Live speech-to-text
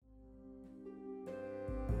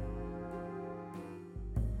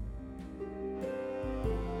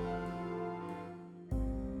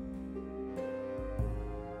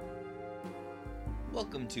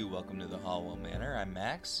Welcome to the Hollowell Manor. I'm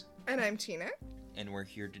Max. And I'm Tina. And we're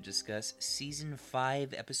here to discuss Season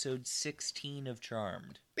 5, Episode 16 of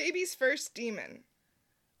Charmed. Baby's first demon.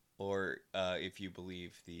 Or, if you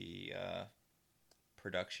believe the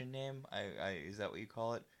production name, is that what you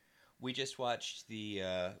call it? We just watched the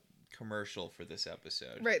commercial for this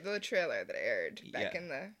episode. Right, the trailer that aired back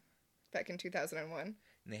in 2001. And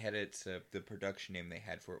they had the production name they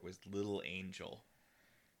had for it was Little Angel.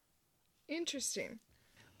 Interesting.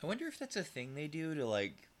 I wonder if that's a thing they do to,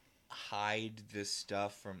 like, hide this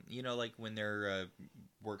stuff from, when they're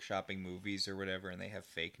workshopping movies or whatever and they have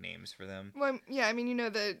fake names for them. Well, yeah, I mean,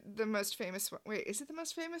 the most famous one. Wait, is it the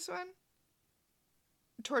most famous one?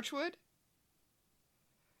 Torchwood?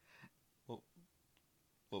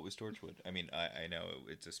 What was Torchwood? I mean, I know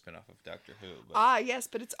it's a spinoff of Doctor Who. But... Yes,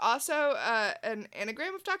 but it's also an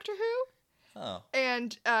anagram of Doctor Who. Oh.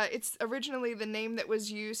 And it's originally the name that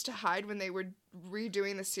was used to hide when they were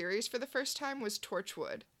redoing the series for the first time was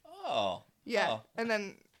Torchwood. Oh. Yeah. Oh. And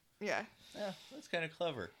then, yeah. Yeah, that's kind of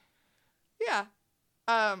clever. Yeah.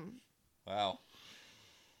 Wow.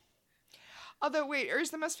 Although, wait, or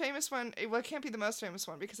is the most famous one... Well, it can't be the most famous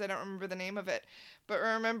one because I don't remember the name of it. But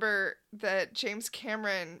remember that James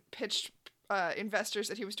Cameron pitched investors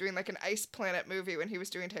that he was doing like an Ice Planet movie when he was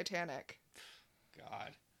doing Titanic.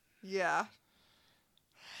 God. Yeah.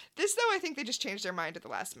 This, though, I think they just changed their mind at the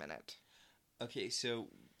last minute. Okay, so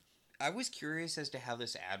I was curious as to how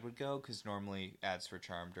this ad would go, because normally ads for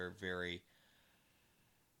Charmed are very...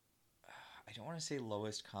 I don't want to say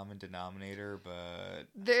lowest common denominator, but...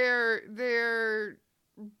 They're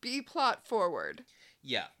B-plot forward.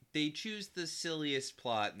 Yeah, they choose the silliest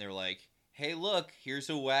plot, and they're like, hey, look, here's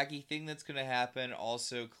a wacky thing that's going to happen,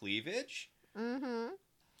 also cleavage? Mm-hmm.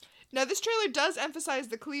 Now, this trailer does emphasize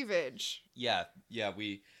the cleavage. Yeah,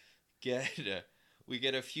 we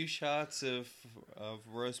get a few shots of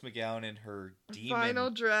Rose McGowan in her demon... Final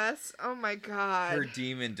dress. Oh, my God. Her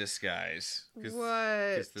demon disguise. What?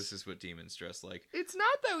 Because this is what demons dress like. It's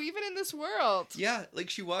not, though, even in this world. Yeah, like,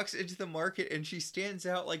 she walks into the market and she stands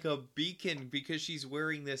out like a beacon because she's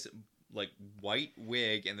wearing this, like, white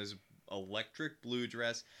wig and this electric blue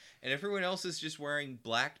dress, and everyone else is just wearing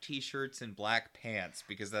black t-shirts and black pants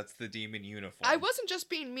because that's the demon uniform. I wasn't just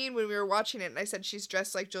being mean when we were watching it and I said she's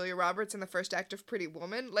dressed like Julia Roberts in the first act of Pretty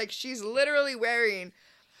Woman. Like, she's literally wearing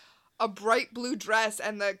a bright blue dress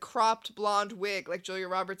and the cropped blonde wig like Julia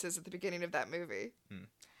Roberts is at the beginning of that movie.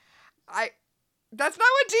 That's not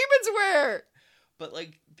what demons wear! But,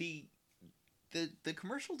 like, the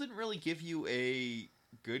commercial didn't really give you a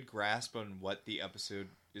good grasp on what the episode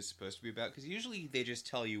is supposed to be about, because usually they just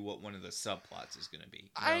tell you what one of the subplots is going to be. You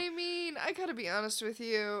know? I mean, I gotta be honest with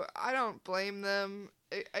you. I don't blame them.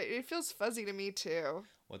 It feels fuzzy to me, too.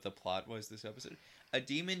 What the plot was this episode? A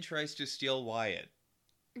demon tries to steal Wyatt.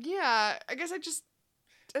 Yeah, I guess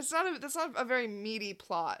that's not a very meaty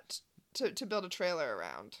plot to build a trailer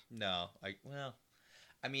around. No,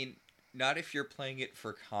 I mean, not if you're playing it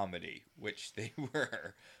for comedy, which they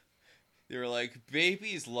were. They were like,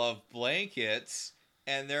 babies love blankets,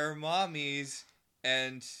 and their mommies,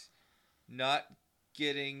 and not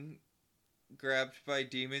getting grabbed by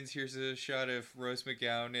demons. Here's a shot of Rose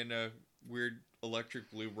McGowan in a weird electric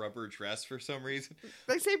blue rubber dress for some reason.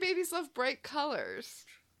 They say babies love bright colors.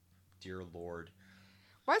 Dear Lord.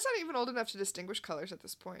 Why is that even old enough to distinguish colors at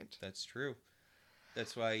this point? That's true.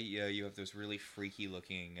 That's why you have those really freaky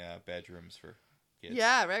looking bedrooms for kids.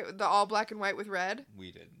 Yeah, right? The all black and white with red?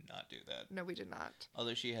 We did not do that. No, we did not.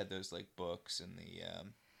 Although she had those, like, books and the...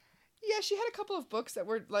 Yeah, she had a couple of books that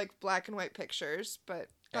were, like, black and white pictures, but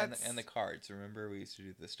that's... And the cards. Remember we used to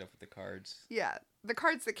do the stuff with the cards? Yeah, the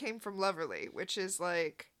cards that came from Loverly, which is,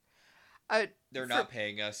 like... They're not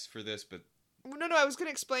paying us for this, but... No, I was going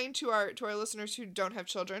to explain to our listeners who don't have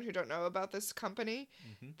children, who don't know about this company.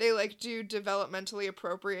 Mm-hmm. They, like, do developmentally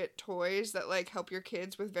appropriate toys that, like, help your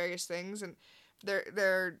kids with various things, and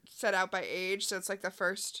they're set out by age, so it's, like, the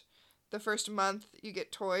first month you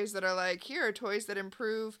get toys that are, like, here are toys that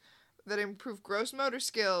improve gross motor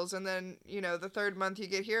skills, and then, the third month you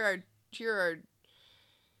get here are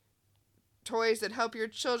toys that help your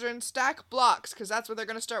children stack blocks, because that's what they're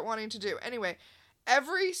going to start wanting to do. Anyway, I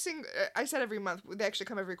said every month, they actually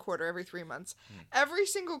come every quarter, every 3 months. Every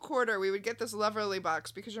single quarter we would get this Loverly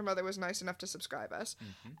box because your mother was nice enough to subscribe us.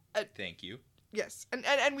 Mm-hmm. Thank you. Yes, and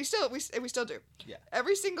we still do. Yeah.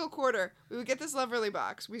 Every single quarter we would get this Loverly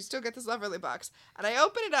box. We still get this Loverly box, and I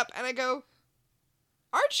open it up and I go,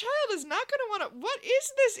 our child is not going to want to, what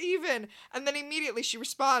is this even? And then immediately she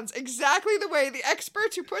responds exactly the way the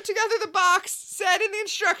experts who put together the box said in the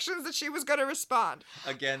instructions that she was going to respond.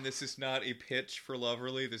 Again, this is not a pitch for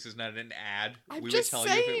Loverly. This is not an ad. I'm We would just tell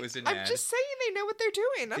saying, you if it was an I'm ad. just saying they know what they're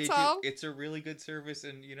doing. That's They all. do. It's a really good service,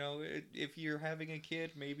 and you know, if you're having a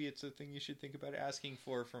kid, maybe it's a thing you should think about asking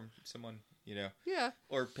for from someone, you know, Yeah.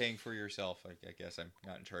 or paying for yourself. I guess I'm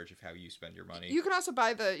not in charge of how you spend your money. You can also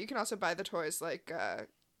buy the toys like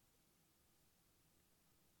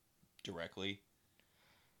Directly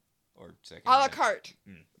or second. a la carte.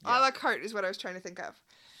 Yeah. A la carte is what I was trying to think of.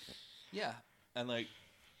 Yeah, and like,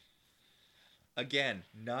 again,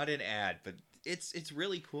 not an ad, but it's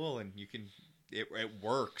really cool, and you can it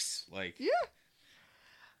works. Like, Yeah.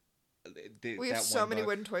 We have that so one many book-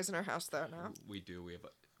 wooden toys in our house though now. We do. We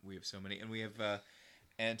have so many, and we have.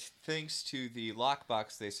 And thanks to the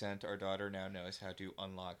lockbox they sent, our daughter now knows how to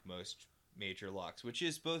unlock most major locks, which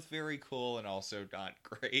is both very cool and also not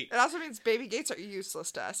great. It also means baby gates are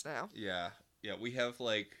useless to us now. Yeah, we have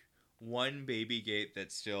like one baby gate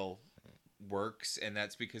that still works, and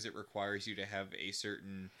that's because it requires you to have a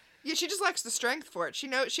certain. Yeah, she just lacks the strength for it. She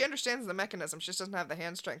understands the mechanism. She just doesn't have the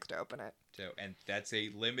hand strength to open it. So, and that's a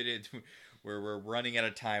limited, where we're running out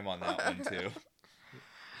of time on that one too.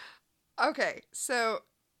 Okay, so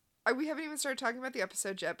we haven't even started talking about the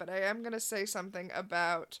episode yet, but I am going to say something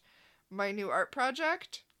about my new art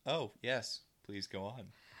project. Oh, yes. Please go on.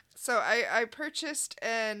 So I purchased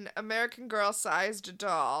an American Girl sized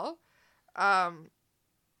doll.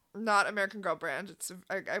 Not American Girl brand.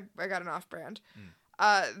 I got an off brand.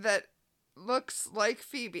 That looks like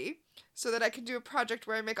Phoebe, so that I can do a project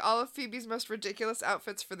where I make all of Phoebe's most ridiculous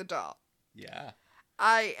outfits for the doll. Yeah.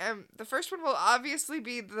 The first one will obviously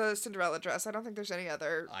be the Cinderella dress. I don't think there's any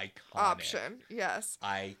other Iconic. option. Yes.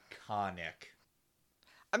 Iconic.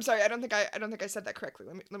 I'm sorry. I don't think I said that correctly.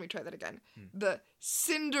 Let me try that again. The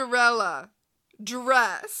Cinderella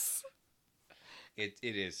dress. It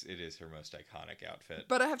is her most iconic outfit.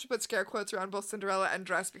 But I have to put scare quotes around both Cinderella and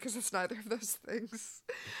dress because it's neither of those things.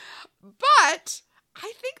 But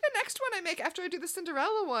I think the next one I make after I do the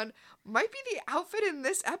Cinderella one might be the outfit in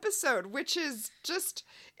this episode, which is just,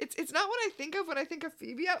 it's not what I think of when I think of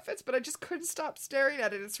Phoebe outfits, but I just couldn't stop staring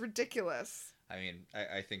at it. It's ridiculous. I mean,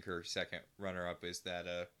 I think her second runner-up is that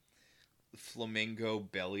flamingo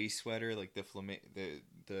belly sweater, like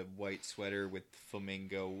the white sweater with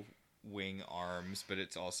flamingo wing arms, but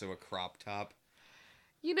it's also a crop top.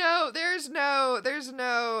 You know, there's no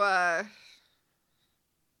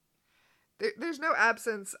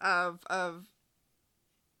absence of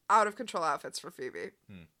out of control outfits for Phoebe.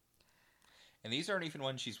 And these aren't even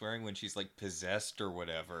ones she's wearing when she's like possessed or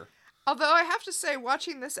whatever. Although I have to say,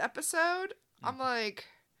 watching this episode, I'm like,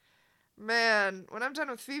 man, when I'm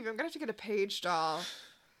done with Phoebe, I'm gonna have to get a Paige doll,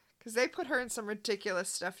 because they put her in some ridiculous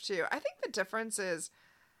stuff too. I think the difference is,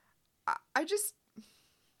 I just.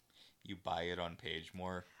 You buy it on Paige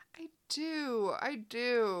more. I do.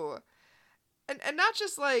 And not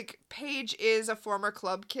just like Paige is a former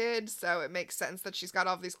club kid, so it makes sense that she's got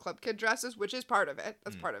all of these club kid dresses, which is part of it.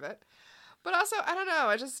 That's part of it. But also, I don't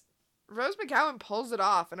know, Rose McGowan pulls it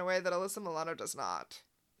off in a way that Alyssa Milano does not.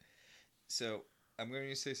 So, I'm going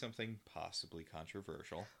to say something possibly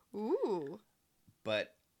controversial. Ooh.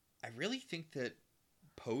 But I really think that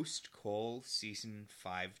post-Cole season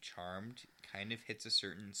 5 Charmed kind of hits a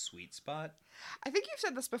certain sweet spot. I think you've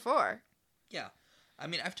said this before. Yeah. I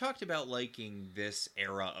mean, I've talked about liking this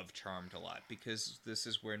era of Charmed a lot, because this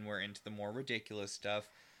is when we're into the more ridiculous stuff,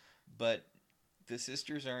 but the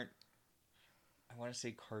sisters aren't, I want to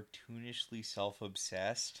say, cartoonishly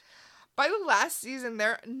self-obsessed. By the last season,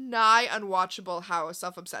 they're nigh unwatchable how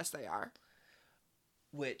self-obsessed they are.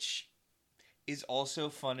 Which is also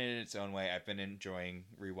fun in its own way. I've been enjoying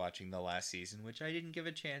rewatching the last season, which I didn't give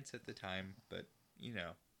a chance at the time, but, you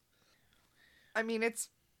know. I mean, it's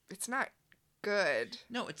not good.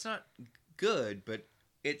 No, it's not good, but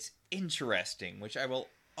it's interesting, which I will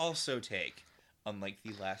also take. Unlike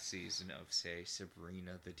the last season of, say,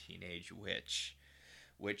 Sabrina the Teenage Witch,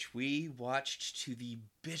 which we watched to the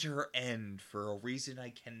bitter end for a reason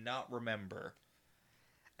I cannot remember.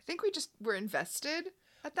 I think we just were invested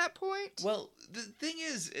at that point. Well, the thing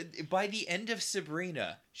is, by the end of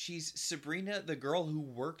Sabrina, she's Sabrina, the girl who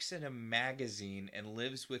works in a magazine and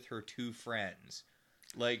lives with her 2 friends.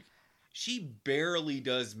 Like, she barely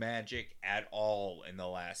does magic at all in the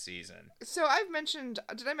last season. So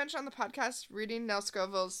did I mention on the podcast reading Nell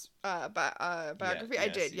Scoville's biography? Yeah, I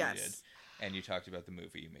did, you yes. did. And you talked about the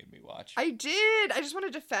movie you made me watch. I did. I just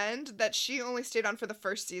want to defend that she only stayed on for the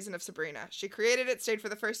first season of Sabrina. She created it, stayed for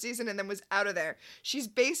the first season, and then was out of there. She's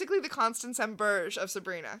basically the Constance M. Burge of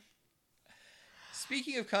Sabrina.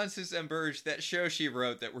 Speaking of Constance M. Burge, that show she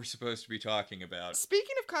wrote that we're supposed to be talking about.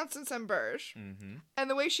 Speaking of Constance M. Burge, Mm-hmm. and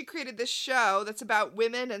the way she created this show that's about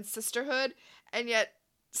women and sisterhood, and yet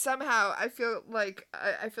somehow I feel like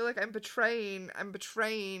I'm betraying,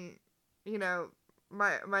 you know,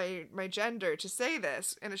 my gender to say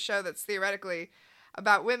this in a show that's theoretically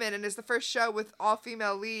about women and is the first show with all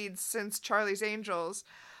female leads since Charlie's Angels.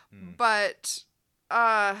 But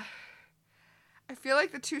I feel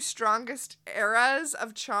like the two strongest eras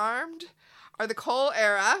of Charmed are the Cole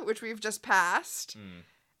era, which we've just passed,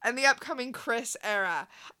 and the upcoming Chris era.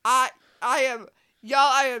 I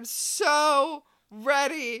am so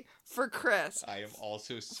ready for Chris. I am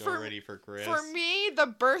also so ready for Chris. For me, the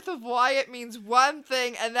birth of Wyatt means one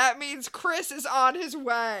thing, and that means Chris is on his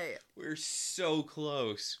way. We're so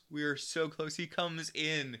close. We're so close. He comes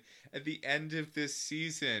in at the end of this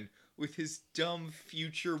season with his dumb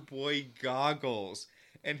future boy goggles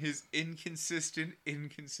and his inconsistent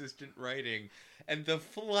writing and the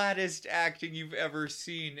flattest acting you've ever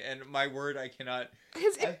seen. And my word, I cannot...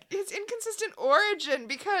 His inconsistent origin,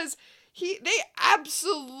 because they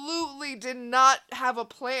absolutely did not have a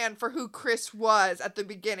plan for who Chris was at the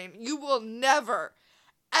beginning. You will never,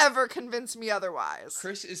 ever convince me otherwise.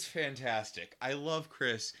 Chris is fantastic. I love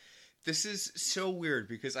Chris. This is so weird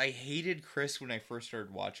because I hated Chris when I first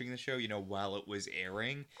started watching the show, while it was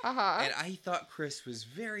airing. Uh-huh. And I thought Chris was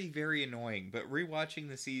very, very annoying. But rewatching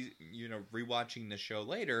the season, rewatching the show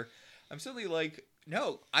later, I'm suddenly like,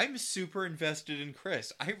 no, I'm super invested in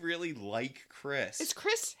Chris. I really like Chris. Is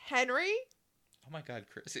Chris Henry? Oh my god,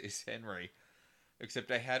 Chris is Henry. Except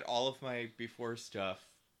I had all of my before stuff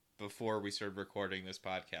before we started recording this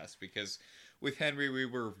podcast because with Henry we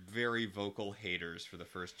were very vocal haters for the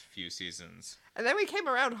first few seasons. And then we came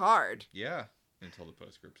around hard. Yeah, until the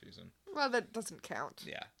postscript season. Well, that doesn't count.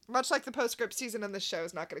 Yeah. Much like the postscript season on this show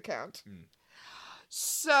is not going to count.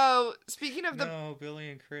 So, speaking of No,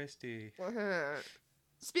 Billy and Christy.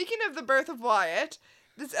 Speaking of the birth of Wyatt,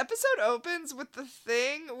 this episode opens with the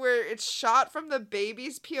thing where it's shot from the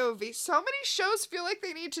baby's POV. So many shows feel like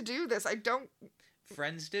they need to do this.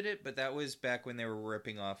 Friends did it, but that was back when they were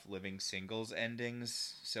ripping off Living Singles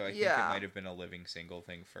endings. So I think it might have been a Living Single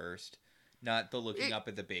thing first. Not the looking up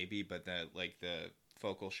at the baby, but the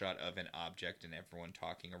focal shot of an object and everyone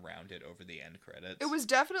talking around it over the end credits. It was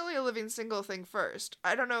definitely a Living Single thing first.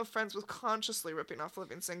 I don't know if Friends was consciously ripping off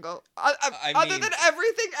Living Single. Other than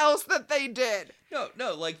everything else that they did.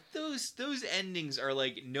 No, like those endings are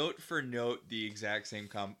like note for note the exact same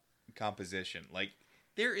composition. Like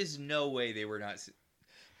there is no way they were not...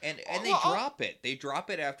 And they drop it. They drop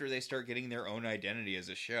it after they start getting their own identity as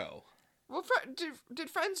a show. Well, did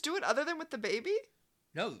Friends do it other than with the baby?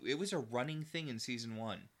 No, it was a running thing in season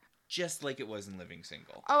 1. Just like it was in Living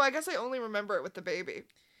Single. Oh, I guess I only remember it with the baby.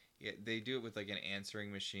 Yeah, they do it with like an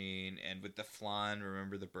answering machine and with the flan.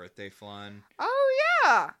 Remember the birthday flan? Oh,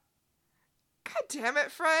 yeah. God damn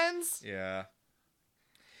it, Friends. Yeah.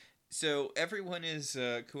 So everyone is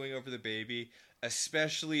cooing over the baby,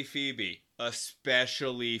 especially Phoebe.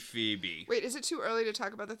 Especially Phoebe. Wait, is it too early to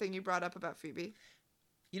talk about the thing you brought up about Phoebe?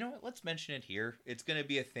 You know what? Let's mention it here. It's going to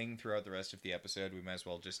be a thing throughout the rest of the episode. We might as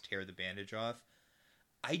well just tear the bandage off.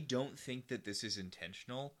 I don't think that this is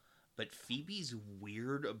intentional, but Phoebe's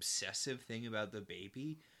weird, obsessive thing about the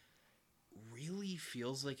baby really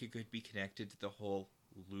feels like it could be connected to the whole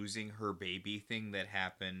losing her baby thing that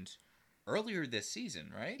happened earlier this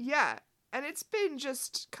season, right? Yeah, and it's been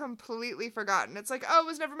just completely forgotten. It's like, oh, it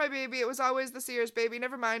was never my baby. It was always the Sears baby.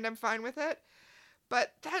 Never mind, I'm fine with it.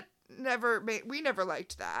 But that we never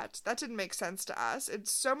liked that. That didn't make sense to us.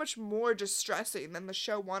 It's so much more distressing than the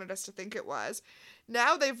show wanted us to think it was.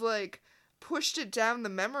 Now they've like pushed it down the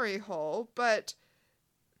memory hole, but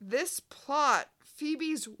this plot,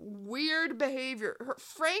 Phoebe's weird behavior, her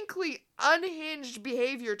frankly unhinged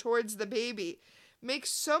behavior towards the baby makes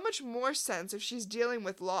so much more sense if she's dealing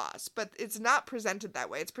with loss, but it's not presented that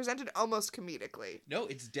way. It's presented almost comedically. No,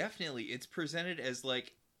 it's presented as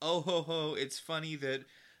like, oh ho ho, it's funny that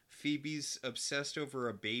Phoebe's obsessed over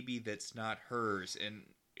a baby that's not hers, and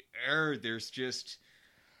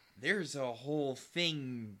there's a whole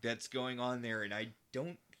thing that's going on there, and I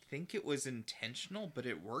don't think it was intentional, but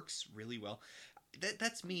it works really well.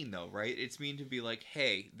 That's mean, though, right? It's mean to be like,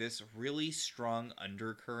 hey, this really strong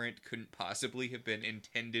undercurrent couldn't possibly have been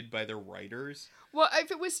intended by the writers. Well,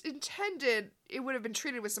 if it was intended, it would have been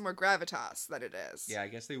treated with some more gravitas than it is. Yeah, I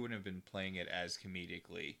guess they wouldn't have been playing it as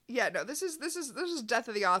comedically. Yeah, no, this is death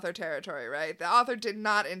of the author territory, right? The author did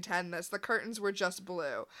not intend this. The curtains were just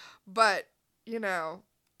blue. But, you know,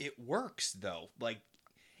 It works, though. Like,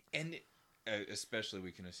 and especially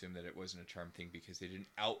we can assume that it wasn't a charm thing because they didn't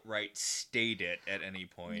outright state it at any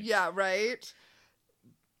point. yeah, right?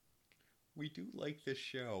 We do like this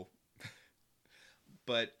show.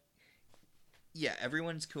 But yeah,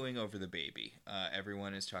 everyone's cooing over the baby.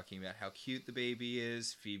 Everyone is talking about how cute the baby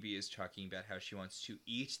is. Phoebe is talking about how she wants to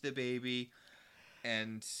eat the baby.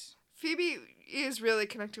 And Phoebe is really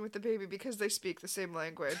connecting with the baby because they speak the same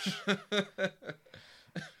language.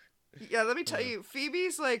 Yeah, let me tell you,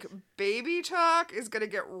 Phoebe's, like, baby talk is gonna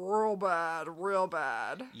get real bad, real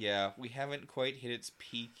bad. yeah, we haven't quite hit its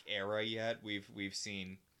peak era yet. We've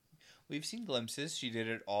seen glimpses. She did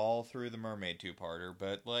it all through the Mermaid two-parter,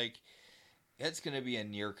 but, like, it's gonna be a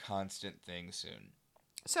near constant thing soon.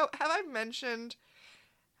 So, have I mentioned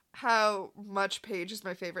how much Paige is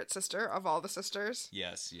my favorite sister of all the sisters?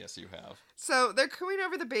 Yes, you have. So, they're cooing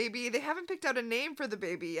over the baby. They haven't picked out a name for the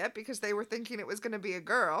baby yet because they were thinking it was gonna be a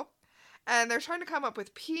girl. And they're trying to come up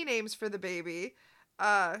with P names for the baby.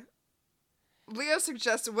 Leo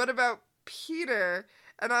suggested, what about Peter?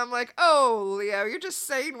 And I'm like, oh, Leo, you're just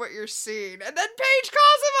saying what you're seeing. And then Paige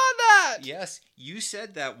calls him on that! Yes, you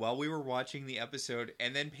said that while we were watching the episode,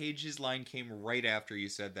 and then Paige's line came right after you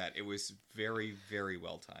said that. It was very, very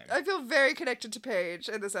well timed. I feel very connected to Paige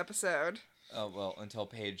in this episode. Oh, well, until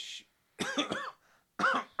Paige...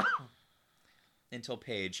 until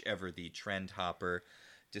Paige, ever the trend hopper,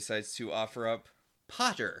 decides to offer up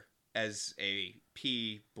Potter as a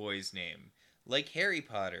P boy's name. Like Harry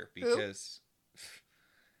Potter, because...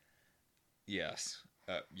 Yes.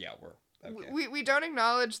 Yeah, we're... Okay. We don't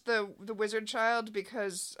acknowledge the wizard child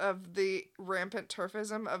because of the rampant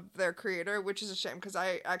turfism of their creator, which is a shame, because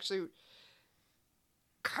I actually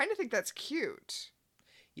kind of think that's cute.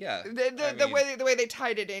 Yeah. The way they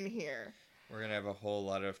tied it in here. We're going to have a whole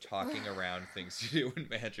lot of talking around things to do when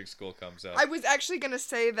Magic School comes up. I was actually going to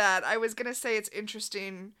say that. I was going to say it's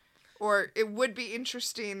interesting, or it would be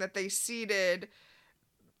interesting that they seeded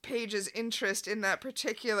Paige's interest in that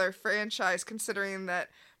particular franchise, considering that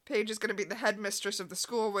Paige is going to be the headmistress of the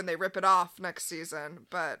school when they rip it off next season.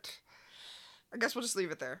 But I guess we'll just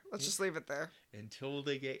leave it there. Let's just leave it there. Until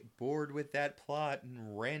they get bored with that plot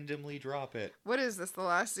and randomly drop it. What is this, the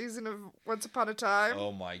last season of Once Upon a Time?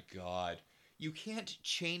 Oh my god. You can't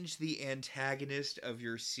change the antagonist of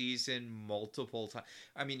your season multiple times.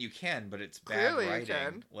 I mean, you can, but it's bad Clearly writing. you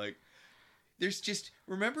can. Like,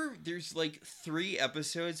 remember there's like 3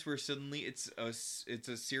 episodes where suddenly it's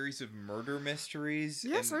a series of murder mysteries.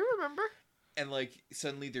 Yes, I remember. And like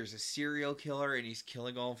suddenly there's a serial killer and he's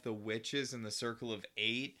killing all of the witches in the Circle of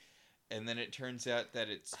 8, and then it turns out that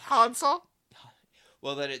it's Hansel?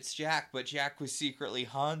 Well, that it's Jack, but Jack was secretly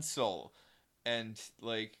Hansel. And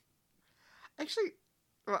like, actually,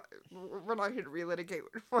 well, we're not here to relitigate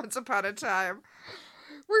Once Upon a Time.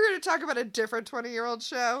 We're here to talk about a different 20-year-old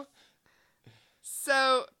show.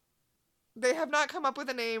 So, they have not come up with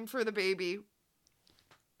a name for the baby.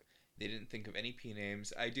 They didn't think of any P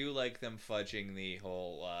names. I do like them fudging the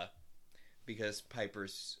whole, because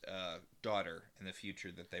Piper's daughter in the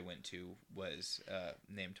future that they went to was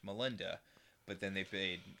named Melinda. But then they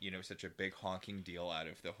made, such a big honking deal out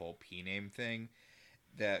of the whole P name thing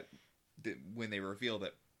that when they reveal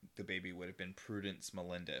that the baby would have been Prudence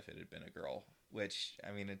Melinda if it had been a girl. Which,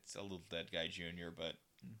 I mean, it's a little dead guy junior, but...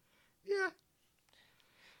 Yeah.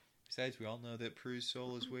 Besides, we all know that Prue's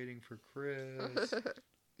soul is waiting for Chris.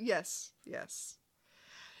 Yes.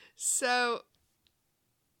 So,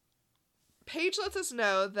 Paige lets us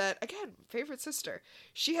know that, again, favorite sister,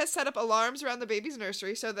 she has set up alarms around the baby's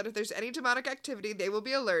nursery so that if there's any demonic activity, they will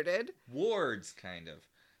be alerted. Wards, kind of.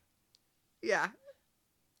 Yeah.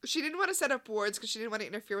 She didn't want to set up wards because she didn't want to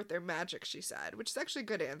interfere with their magic, she said, which is actually a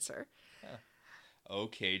good answer. Huh.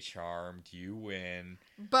 Okay, Charmed, you win.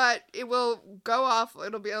 But it will go off,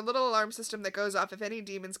 it'll be a little alarm system that goes off if any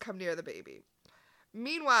demons come near the baby.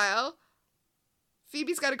 Meanwhile,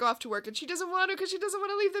 Phoebe's got to go off to work and she doesn't want to because she doesn't want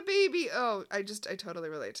to leave the baby. Oh, I totally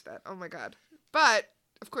relate to that. Oh my god. But,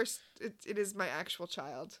 of course, it is my actual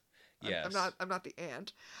child. Yes. I'm not the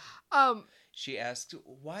aunt. She asked,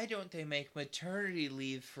 why don't they make maternity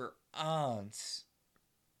leave for aunts?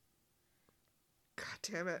 God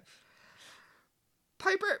damn it.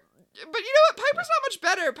 Piper, but you know what? Piper's not much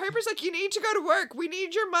better. Piper's like, you need to go to work. We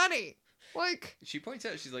need your money. Like, She points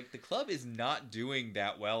out, she's like, the club is not doing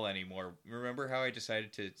that well anymore. Remember how I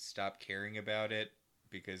decided to stop caring about it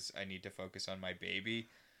because I need to focus on my baby?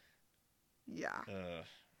 yeah.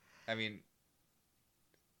 I mean,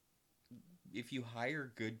 if you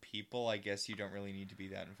hire good people, I guess you don't really need to be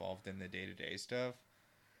that involved in the day-to-day stuff.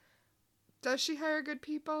 Does she hire good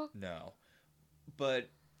people? No. But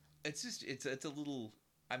it's just, it's a little...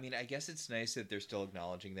 I mean, I guess it's nice that they're still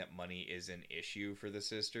acknowledging that money is an issue for the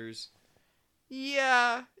sisters.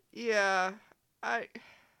 Yeah.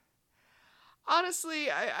 Honestly,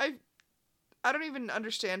 I don't even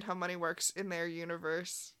understand how money works in their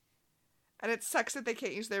universe. And it sucks that they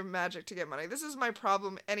can't use their magic to get money. This is my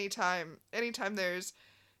problem anytime there's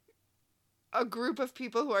a group of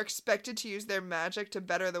people who are expected to use their magic to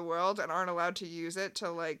better the world and aren't allowed to use it to,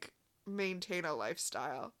 like, maintain a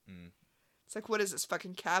lifestyle. It's like, what is this,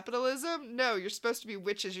 fucking capitalism? No, you're supposed to be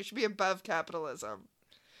witches. You should be above capitalism.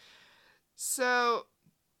 So...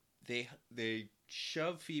 They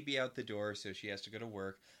shove Phoebe out the door so she has to go to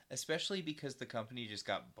work, especially because the company just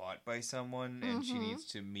got bought by someone and she needs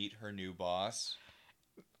to meet her new boss.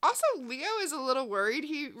 Also, Leo is a little worried.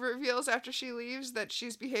 He reveals after she leaves that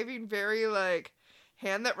she's behaving very, like,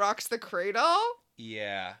 hand that rocks the cradle.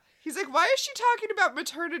 Yeah. He's like, why is she talking about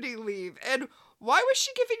maternity leave? And why was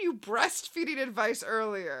she giving you breastfeeding advice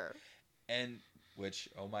earlier? And, which,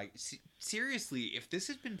 oh my... seriously, if this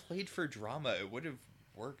had been played for drama, it would have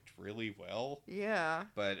worked really well. Yeah.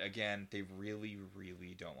 But again, they really,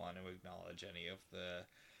 really don't want to acknowledge any of the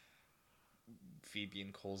Phoebe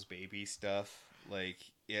and Cole's baby stuff. Like,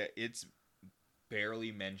 yeah, it's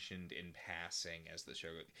barely mentioned in passing as the show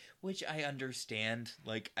goes, which I understand.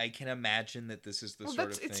 Like, I can imagine that this is the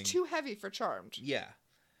sort of thing. It's too heavy for Charmed. Yeah.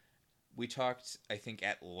 We talked, I think,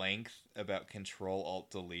 at length about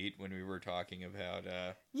Control-Alt-Delete when we were talking about...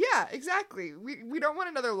 Yeah, exactly. We don't want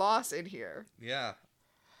another loss in here. Yeah.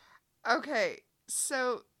 Okay,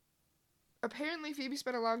 so apparently Phoebe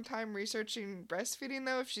spent a long time researching breastfeeding,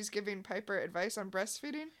 though, if she's giving Piper advice on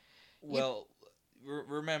breastfeeding. Well,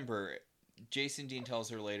 remember, Jason Dean tells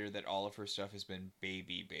her later that all of her stuff has been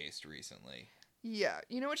baby-based recently. Yeah.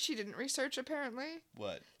 You know what she didn't research, apparently?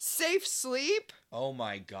 What? Safe sleep? Oh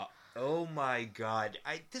my god.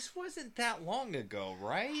 This wasn't that long ago,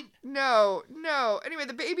 right? No. Anyway,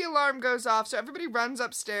 the baby alarm goes off, so everybody runs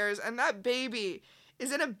upstairs, and that baby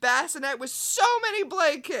is in a bassinet with so many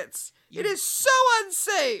blankets. It is so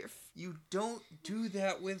unsafe. You don't do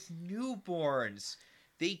that with newborns.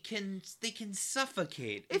 They can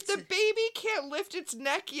suffocate. If the baby can't lift its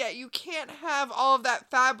neck yet, you can't have all of that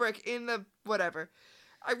fabric in the whatever.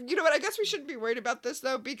 You know what? I guess we shouldn't be worried about this,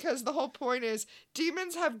 though, because the whole point is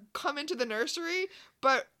demons have come into the nursery,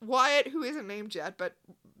 but Wyatt, who isn't named yet, but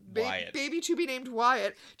baby to be named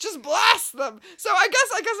Wyatt, just blasts them. So I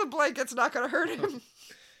guess a blanket's not going to hurt him.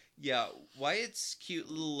 Yeah, Wyatt's cute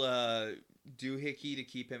little doohickey to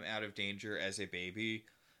keep him out of danger as a baby,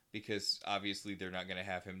 because obviously they're not going to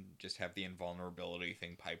have him just have the invulnerability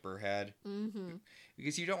thing Piper had. Mm-hmm.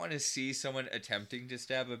 Because you don't want to see someone attempting to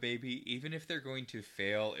stab a baby. Even if they're going to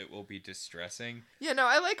fail, it will be distressing. Yeah, no,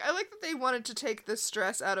 I like that they wanted to take the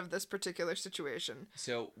stress out of this particular situation.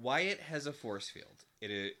 So Wyatt has a force field.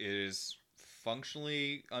 It is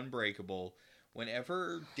functionally unbreakable.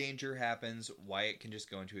 Whenever danger happens, Wyatt can just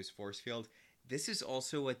go into his force field. This is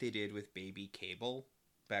also what they did with baby Cable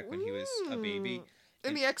back when he was a baby.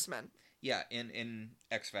 In the X-Men. Yeah, in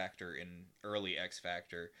X Factor, in early X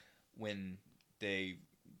Factor, when they,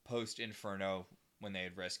 post-Inferno, when they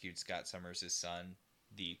had rescued Scott Summers' son,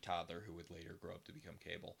 the toddler who would later grow up to become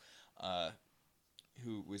Cable,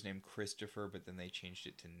 who was named Christopher, but then they changed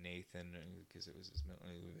it to Nathan because it was his middle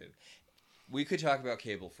name. We could talk about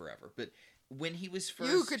Cable forever, but when he was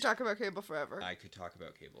first... You could talk about Cable forever. I could talk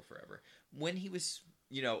about Cable forever. When he was,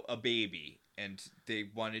 a baby, and they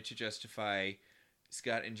wanted to justify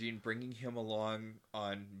Scott and Jean bringing him along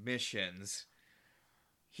on missions,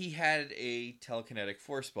 he had a telekinetic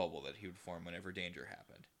force bubble that he would form whenever danger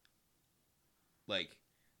happened.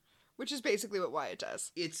 Which is basically what Wyatt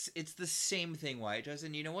does. It's the same thing Wyatt does,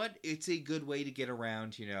 and you know what? It's a good way to get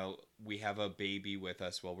around, we have a baby with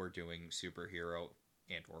us while we're doing superhero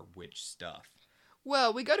and or witch stuff.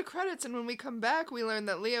 Well, we go to credits, and when we come back, we learn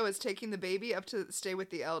that Leo is taking the baby up to stay with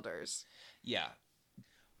the elders. Yeah.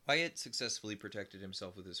 Wyatt successfully protected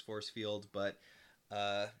himself with his force field, but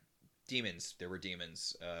demons. There were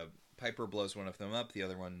demons. Piper blows one of them up. The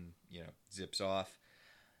other one, zips off.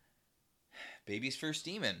 Baby's first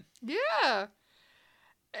demon. Yeah.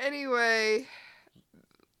 Anyway,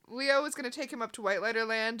 Leo was going to take him up to Whitelighter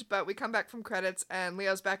Land, but we come back from credits, and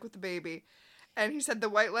Leo's back with the baby. And he said the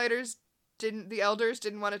Whitelighters the elders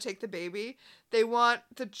didn't want to take the baby. They want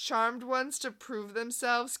the charmed ones to prove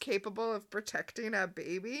themselves capable of protecting a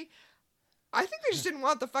baby. I think they just didn't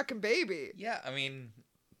want the fucking baby. Yeah, I mean,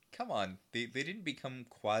 come on. They didn't become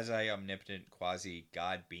quasi-omnipotent,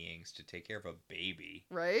 quasi-god beings to take care of a baby.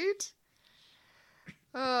 Right?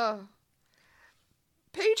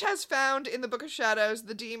 Paige has found in the Book of Shadows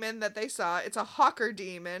the demon that they saw. It's a hawker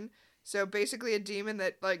demon. So basically a demon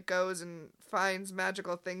that like goes and finds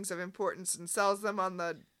magical things of importance and sells them on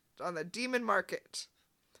the demon market.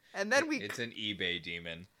 And then It's an eBay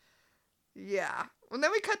demon. Yeah. And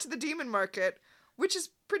then we cut to the demon market, which is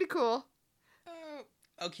pretty cool.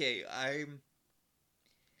 Okay, I'm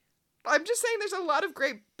just saying there's a lot of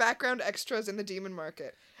great background extras in the demon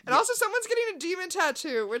market. And also someone's getting a demon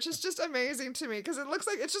tattoo, which is just amazing to me because it looks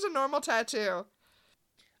like it's just a normal tattoo.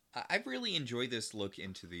 I really enjoy this look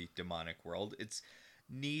into the demonic world. It's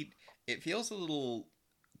neat. It feels a little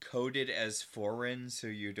coded as foreign, so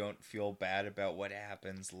you don't feel bad about what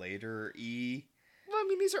happens later. Well, I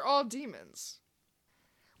mean, these are all demons.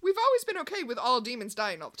 We've always been okay with all demons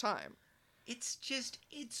dying all the time.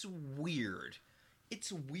 It's weird.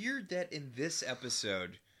 It's weird that in this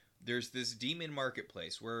episode, there's this demon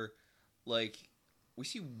marketplace where, like, we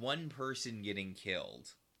see one person getting killed.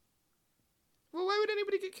 Well, why would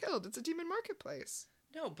anybody get killed? It's a demon marketplace.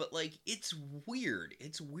 No, but, like, it's weird.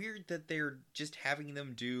 It's weird that they're just having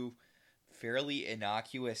them do fairly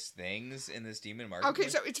innocuous things in this demon marketplace. Okay,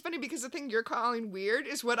 so it's funny because the thing you're calling weird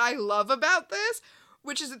is what I love about this,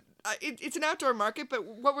 which is, it's an outdoor market, but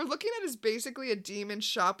what we're looking at is basically a demon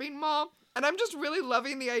shopping mall. And I'm just really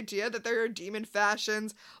loving the idea that there are demon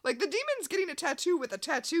fashions. Like, the demon's getting a tattoo with a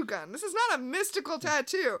tattoo gun. This is not a mystical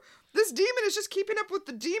tattoo. This demon is just keeping up with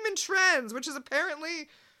the demon trends, which is apparently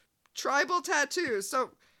tribal tattoos.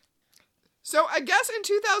 So I guess in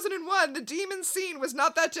 2001, the demon scene was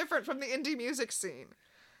not that different from the indie music scene.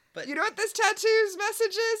 But you know what this tattoo's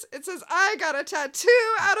message is? It says, I got a tattoo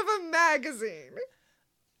out of a magazine.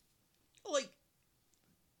 Like,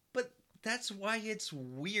 but that's why it's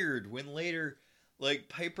weird when later, like,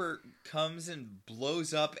 Piper comes and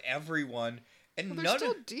blows up everyone, and Well, they're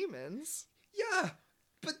still demons. Yeah,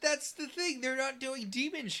 but that's the thing. They're not doing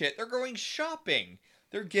demon shit. They're going shopping.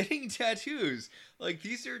 They're getting tattoos. Like,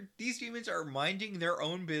 these demons are minding their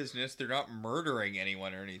own business. They're not murdering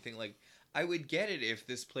anyone or anything. Like, I would get it if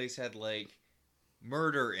this place had, like,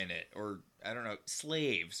 murder in it, or, I don't know,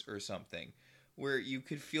 slaves or something, where you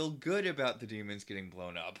could feel good about the demons getting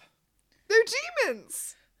blown up. They're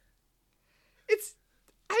demons!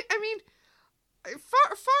 I mean,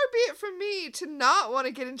 far be it from me to not want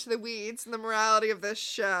to get into the weeds and the morality of this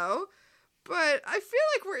show, but I feel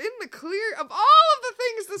like we're in the clear of all of the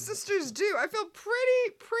things the sisters do. I feel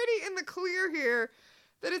pretty in the clear here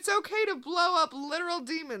that it's okay to blow up literal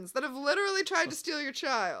demons that have literally tried to steal your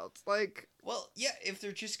child. Like, well, yeah, if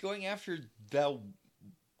they're just going after the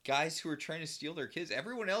guys who are trying to steal their kids,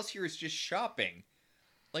 everyone else here is just shopping.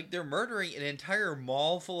 Like, they're murdering an entire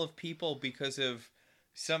mall full of people because of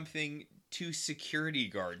something two security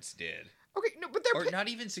guards did. Okay, no, but they're... Or not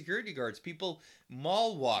even security guards,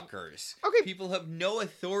 mall walkers. Okay. People have no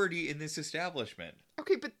authority in this establishment.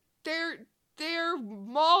 Okay, but they're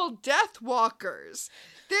mall death walkers.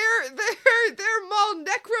 They're mall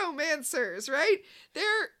necromancers, right?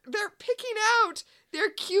 They're picking out their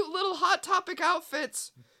cute little Hot Topic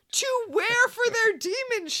outfits to wear for their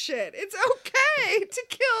demon shit. It's okay to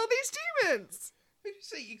kill these demons. I just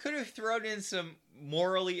say you could have thrown in some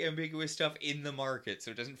morally ambiguous stuff in the market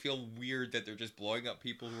so it doesn't feel weird that they're just blowing up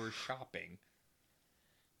people who are shopping.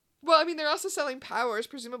 Well, I mean, they're also selling powers.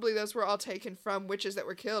 Presumably those were all taken from witches that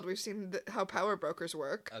were killed. We've seen how power brokers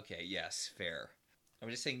work. Okay, yes, fair. I'm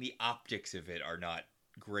just saying the optics of it are not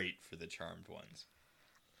great for the charmed ones.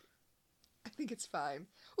 I think it's fine.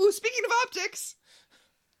 Ooh, speaking of optics,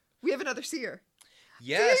 we have another seer.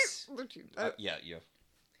 Yes. Yeah.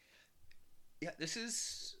 Yeah, this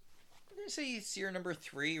is, I'm going to say seer number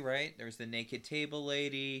 3, right? There was the naked table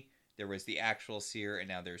lady, there was the actual seer, and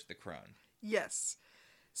now there's the crone. Yes.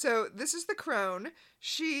 So this is the crone.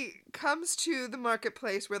 She comes to the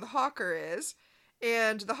marketplace where the hawker is,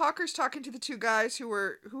 and the hawker's talking to the two guys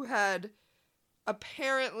who had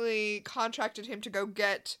apparently contracted him to go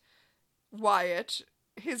get Wyatt.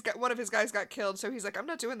 One of his guys got killed, so he's like, I'm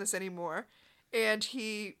not doing this anymore. And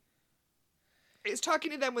he is talking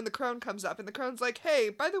to them when the crone comes up, and the crone's like, hey,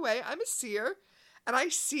 by the way, I'm a seer, and I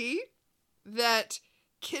see that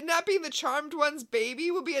kidnapping the charmed one's baby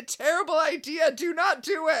will be a terrible idea. Do not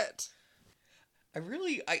do it.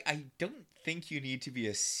 I don't think you need to be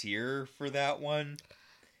a seer for that one.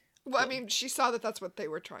 Well, I mean, she saw that that's what they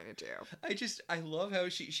were trying to do. I love how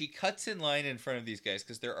she cuts in line in front of these guys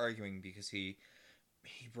because they're arguing because he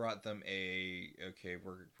brought them okay,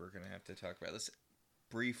 we're gonna have to talk about this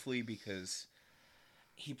briefly because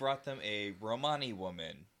he brought them a Romani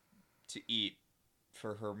woman to eat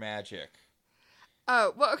for her magic.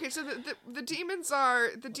 Oh, well, okay, so the demons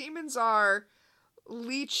are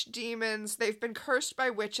leech demons. They've been cursed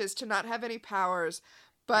by witches to not have any powers,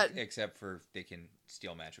 but except for they can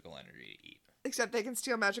steal magical energy to eat. Except they can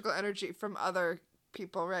steal magical energy from other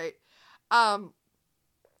people, right?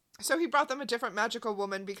 So he brought them a different magical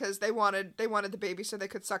woman because they wanted the baby so they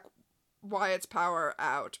could suck Wyatt's power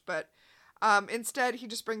out, but instead he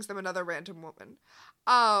just brings them another random woman.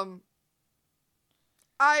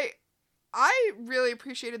 I really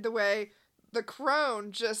appreciated the way the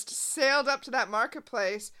crone just sailed up to that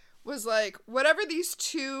marketplace, was like, whatever these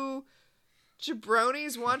two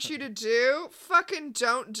jabronis want you to do, fucking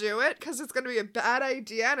don't do it, because it's going to be a bad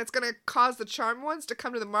idea, and it's going to cause the charm ones to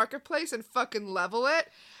come to the marketplace and fucking level it.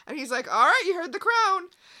 And he's like, all right, you heard the crone.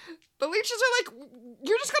 The leeches are like,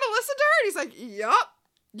 you're just going to listen to her? And he's like,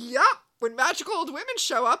 yup. When magical old women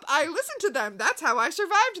show up, I listen to them. That's how I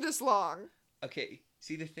survived this long. Okay,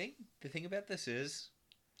 see, the thing about this is,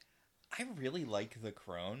 I really like the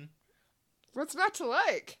crone. What's not to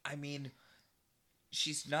like? I mean,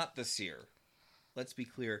 she's not the seer. Let's be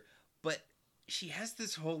clear. But she has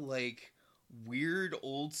this whole, like, weird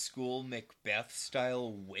old school Macbeth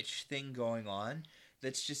style witch thing going on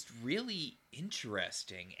that's just really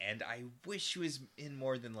interesting. And I wish she was in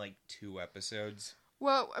more than, like, 2 episodes.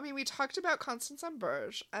 Well, I mean, we talked about Constance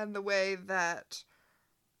Amberge and the way that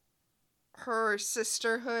her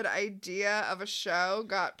sisterhood idea of a show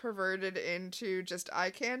got perverted into just eye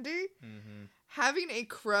candy. Mm-hmm. Having a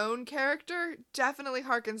crone character definitely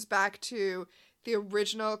harkens back to the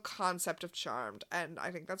original concept of Charmed, and I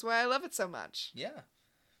think that's why I love it so much. Yeah.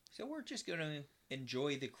 So we're just going to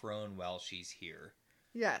enjoy the crone while she's here.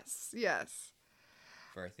 Yes.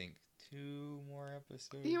 For, I think, 2 more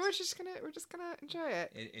episodes. Yeah, we're just gonna enjoy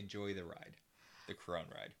it. Enjoy the ride. The crone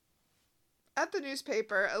ride. At the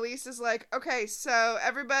newspaper, Elise is like, okay, so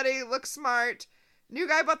everybody look smart. New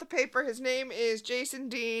guy bought the paper. His name is Jason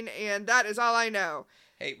Dean, and that is all I know.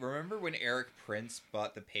 Hey, remember when Eric Prince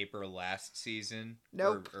bought the paper last season?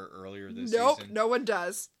 Nope. Or earlier this season? Nope, no one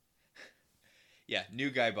does. Yeah, new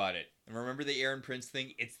guy bought it. And remember the Aaron Prince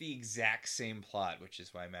thing? It's the exact same plot, which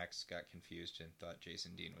is why Max got confused and thought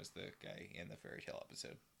Jason Dean was the guy in the fairy tale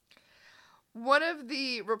episode. One of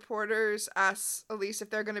the reporters asks Elise if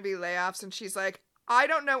there are going to be layoffs, and she's like, I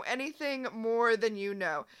don't know anything more than you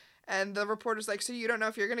know. And the reporter's like, so you don't know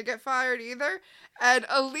if you're going to get fired either? And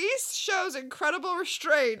Elise shows incredible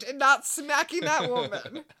restraint in not smacking that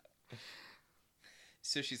woman.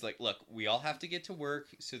 So she's like, look, we all have to get to work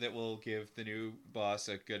so that we'll give the new boss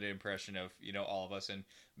a good impression of, all of us, and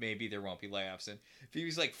maybe there won't be layoffs. And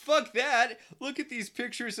Phoebe's like, fuck that! Look at these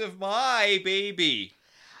pictures of my baby.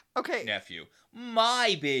 Okay. Nephew.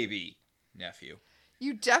 My baby. Nephew.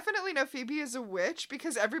 You definitely know Phoebe is a witch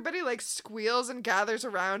because everybody, like, squeals and gathers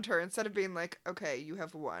around her instead of being like, okay, you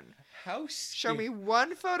have one. Show me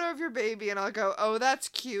one photo of your baby and I'll go, oh, that's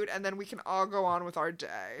cute, and then we can all go on with our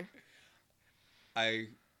day. I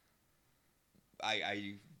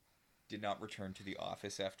did not return to the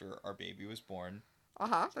office after our baby was born.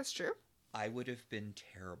 Uh-huh, that's true. I would have been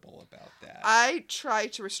terrible about that. I try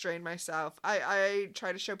to restrain myself. I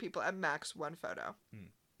try to show people at max one photo.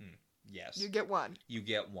 Yes. You get one. You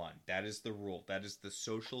get one. That is the rule. That is the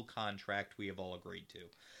social contract we have all agreed to.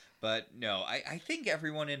 But no, I think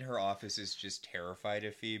everyone in her office is just terrified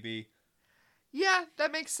of Phoebe. Yeah,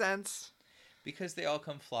 that makes sense. Because they all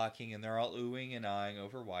come flocking and they're all oohing and ahhing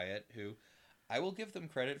over Wyatt, who I will give them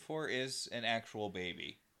credit for is an actual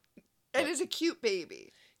baby. And is a cute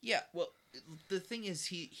baby. Yeah, well, the thing is,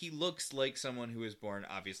 he looks like someone who was born,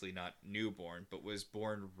 obviously not newborn, but was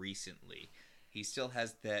born recently. He still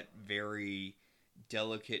has that very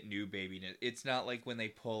delicate new babiness. It's not like when they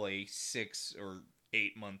pull a 6 or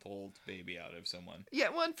 8 month old baby out of someone. Yeah,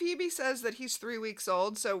 well, and Phoebe says that he's 3 weeks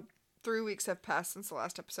old, so 3 weeks have passed since the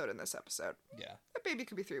last episode and this episode. Yeah. That baby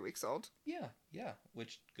could be 3 weeks old. Yeah,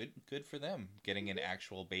 which good for them, getting an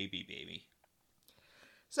actual baby.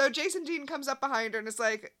 So Jason Dean comes up behind her and is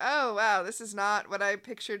like, oh, wow, this is not what I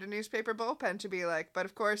pictured a newspaper bullpen to be like. But,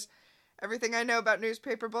 of course, everything I know about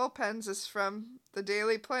newspaper bullpens is from the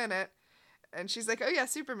Daily Planet. And she's like, oh, yeah,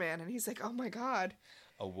 Superman. And he's like, oh, my God.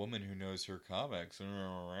 A woman who knows her comics.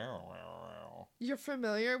 You're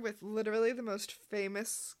familiar with literally the most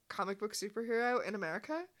famous comic book superhero in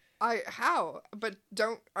America? How? But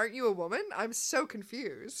aren't you a woman? I'm so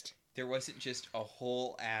confused. there wasn't just a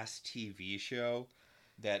whole ass TV show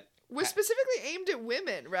that Was specifically aimed at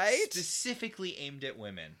women, right? specifically aimed at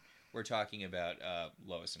women. We're talking about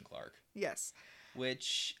Lois and Clark. Yes.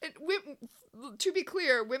 Which... to be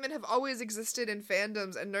clear, women have always existed in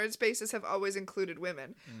fandoms, and nerd spaces have always included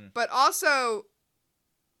women. But also,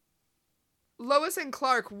 Lois and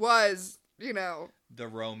Clark was, the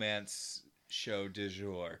romance show du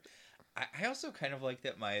jour. I also kind of like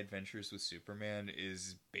that My Adventures with Superman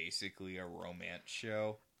is basically a romance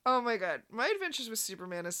show. Oh my god. My Adventures with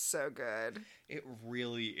Superman is so good. It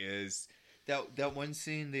really is. That one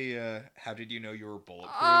scene, the how did you know you were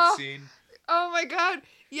bulletproof scene? Oh my god.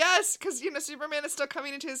 Yes, because, Superman is still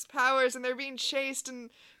coming into his powers and they're being chased and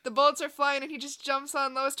the bullets are flying and he just jumps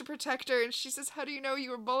on Lois to protect her and she says, how do you know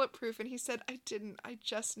you were bulletproof? And he said, I didn't. I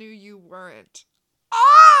just knew you weren't.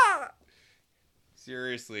 Ah!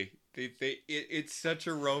 Seriously. It's such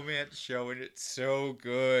a romance show and it's so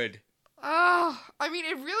good. Oh, I mean,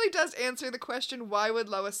 it really does answer the question, why would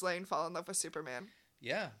Lois Lane fall in love with Superman?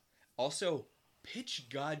 Yeah. Also, pitch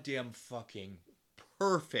goddamn fucking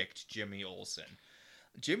perfect Jimmy Olsen.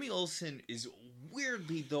 Jimmy Olsen is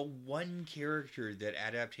weirdly the one character that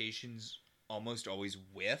adaptations almost always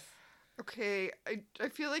whiff. Okay, I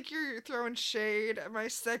feel like you're throwing shade at my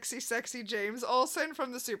sexy James Olsen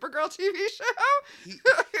from the Supergirl TV show.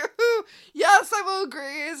 Yes, I will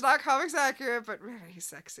agree. It's not comics accurate, but man, he's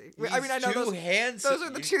sexy. I mean, I know those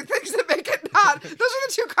are the two things that make it not. Those are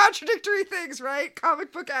the two contradictory things, right?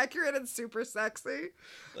 Comic book accurate and super sexy.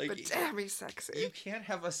 But damn, he's sexy. You can't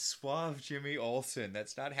have a suave Jimmy Olsen.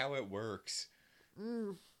 That's not how it works.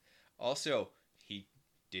 Also,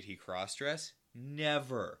 did he cross-dress?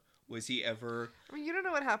 Never. Was he ever... I mean, you don't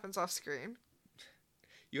know what happens off screen.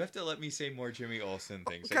 You have to let me say more Jimmy Olsen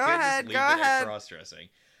things. Go ahead. At cross-dressing.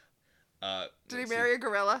 Did he marry a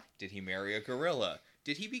gorilla? Did he marry a gorilla?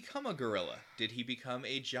 Did he become a gorilla? Did he become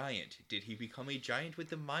a giant? Did he become a giant with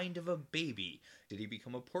the mind of a baby? Did he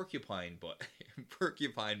become a porcupine boy?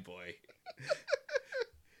 Porcupine boy.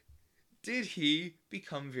 Did he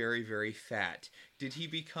become very, very fat? Did he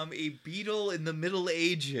become a beetle in the Middle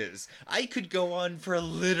Ages? I could go on for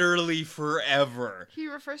literally forever. He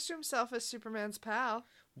refers to himself as Superman's pal.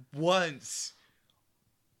 Once.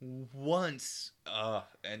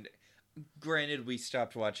 And granted, we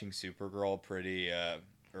stopped watching Supergirl pretty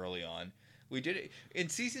early on. We did it in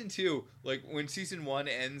season 2, like when season 1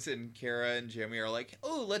 ends and Kara and Jimmy are like,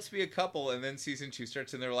 oh, let's be a couple. And then season 2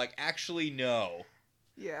 starts and they're like, actually, no.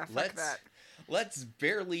 Yeah, fuck that. Let's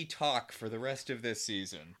barely talk for the rest of this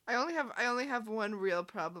season. I only have one real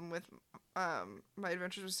problem with My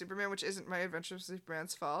Adventures with Superman, which isn't My Adventures with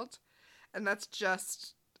Superman's fault, and that's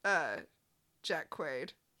just Jack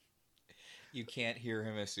Quaid. You can't hear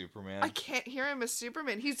him as Superman. I can't hear him as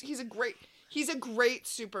Superman. He's a great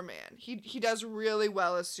Superman. He does really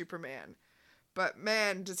well as Superman, but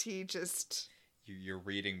man, does he just... You're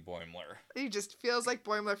reading Boimler. He just feels like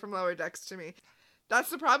Boimler from Lower Decks to me. That's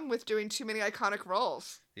the problem with doing too many iconic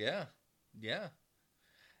roles. Yeah. God,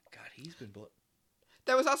 he's been...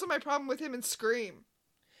 That was also my problem with him in Scream.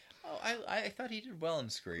 Oh, I thought he did well in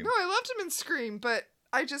Scream. No, I loved him in Scream, but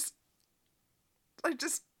I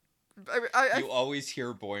you always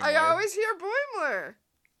hear Boimler. I always hear Boimler.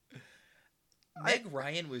 Meg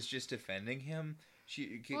Ryan was just defending him.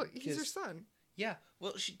 He's her son. Yeah,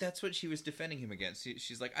 well, that's what she was defending him against.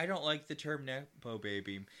 She's like, I don't like the term Nepo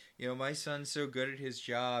baby. My son's so good at his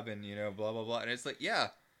job and, blah, blah, blah. And it's like,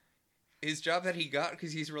 yeah, his job that he got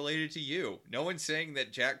because he's related to you. No one's saying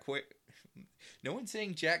Jack Quaid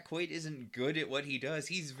isn't good at what he does.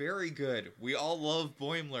 He's very good. We all love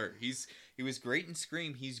Boimler. He was great in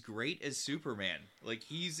Scream. He's great as Superman. Like,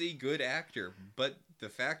 he's a good actor. But the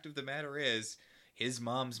fact of the matter is, his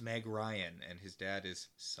mom's Meg Ryan and his dad is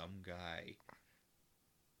some guy.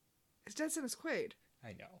 His dad's Dennis Quaid.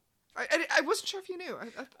 I know. I wasn't sure if you knew.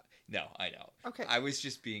 No, I know. Okay. I was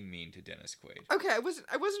just being mean to Dennis Quaid. Okay, I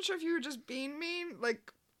wasn't sure if you were just being mean,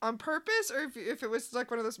 like, on purpose, or if it was, like,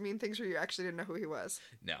 one of those mean things where you actually didn't know who he was.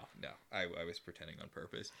 No. I was pretending on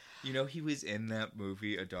purpose. He was in that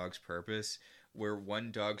movie, A Dog's Purpose, where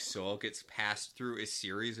one dog's soul gets passed through a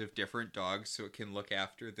series of different dogs so it can look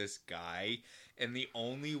after this guy. And the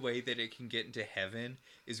only way that it can get into heaven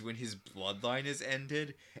is when his bloodline is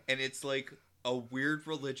ended. And it's like a weird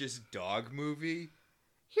religious dog movie.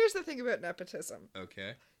 Here's the thing about nepotism.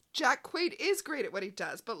 Okay. Jack Quaid is great at what he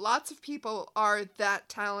does, but lots of people are that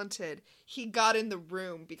talented. He got in the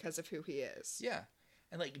room because of who he is. Yeah.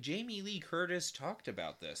 And, like, Jamie Lee Curtis talked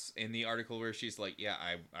about this in the article where she's like, yeah,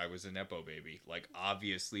 I was a Nepo baby. Like,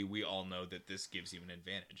 obviously, we all know that this gives you an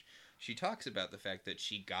advantage. She talks about the fact that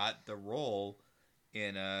she got the role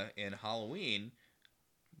in Halloween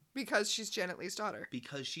Because she's Janet Leigh's daughter.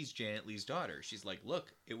 because she's Janet Leigh's daughter. She's like,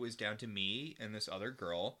 look, it was down to me and this other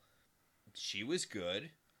girl. She was good.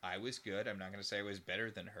 I was good. I'm not going to say I was better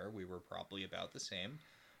than her. We were probably about the same.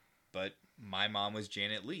 But my mom was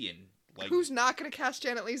Janet Leigh, and like, Who's not going to cast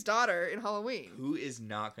Janet Leigh's daughter in Halloween? who is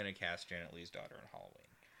not going to cast Janet Leigh's daughter in Halloween?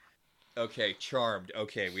 Okay, Charmed.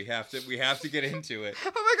 Okay, we have to get into it.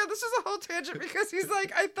 Oh my god, this is a whole tangent because he's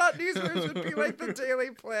like, I thought Newsrooms would be like the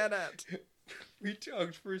Daily Planet. We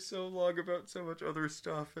talked for so long about so much other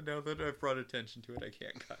stuff, and now that I've brought attention to it, I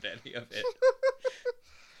can't cut any of it.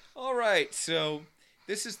 All right, so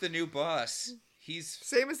this is the new boss. He's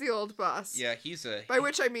Same as the old boss. yeah, By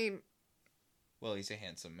which I mean, well, he's a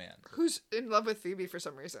handsome man. who's in love with Phoebe for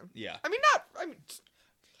some reason. Yeah, I mean,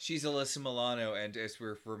 she's Alyssa Milano, and as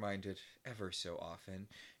we're reminded ever so often,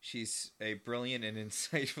 she's a brilliant and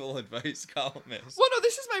insightful advice columnist. well, no,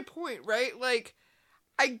 this is my point, right? Like,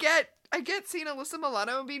 I get seeing Alyssa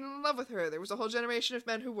Milano and being in love with her. There was a whole generation of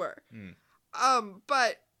men who were.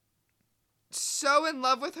 But so in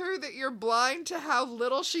love with her that you're blind to how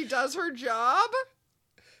little she does her job?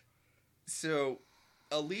 So,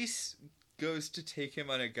 Elise goes to take him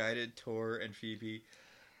on a guided tour, and Phoebe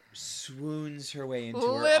swoons her way into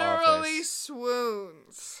her Literally office.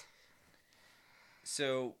 swoons.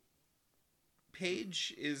 So,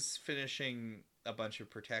 Paige is finishing a bunch of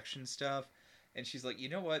protection stuff, and she's like, you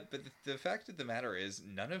know what? But the fact of the matter is,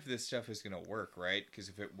 none of this stuff is going to work, right? Because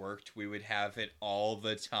if it worked, we would have it all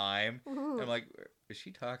the time. I'm like, is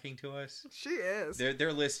she talking to us? She is.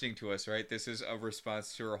 They're listening to us, right? This is a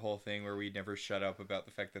response to her whole thing where we never shut up about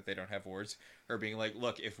the fact that they don't have wards. Her being like,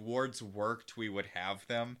 look, if wards worked, we would have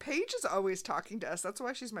them. Paige is always talking to us. That's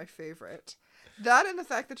why she's my favorite. That and the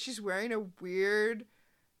fact that she's wearing a weird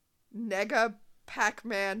Nega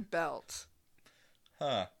Pac-Man belt.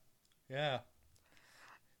 Huh. Yeah.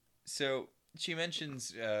 So she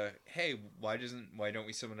mentions, hey, why don't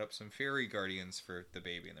we summon up some fairy guardians for the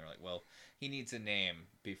baby? And they're like, well, he needs a name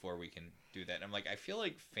before we can do that. And I'm like, I feel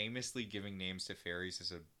like famously giving names to fairies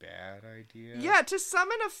is a bad idea. Yeah, to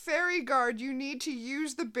summon a fairy guard, you need to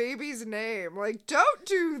use the baby's name. Like, don't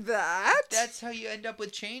do that. That's how you end up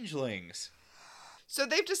with changelings. So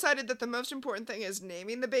they've decided that the most important thing is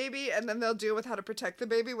naming the baby, and then they'll deal with how to protect the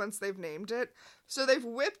baby once they've named it. So they've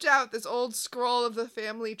whipped out this old scroll of the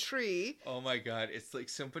family tree. Oh my god, it's like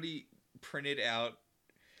somebody printed out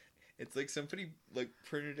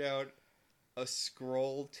a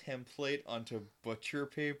scroll template onto butcher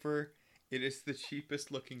paper. It is the cheapest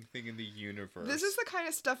looking thing in the universe. This is the kind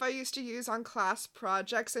of stuff I used to use on class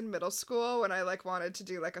projects in middle school when I wanted to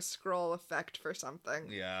do a scroll effect for something.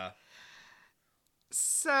 Yeah.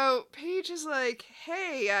 So Paige is like,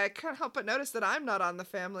 hey, I can't help but notice that I'm not on the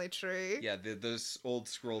family tree. Yeah, those old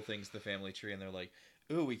scroll things, the family tree, and they're like,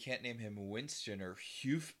 ooh, we can't name him Winston or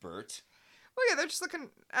Hufbert. Well, yeah, they're just looking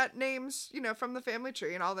at names, from the family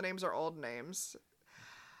tree, and all the names are old names.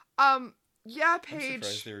 Yeah, Paige. I'm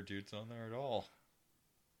surprised there are dudes on there at all.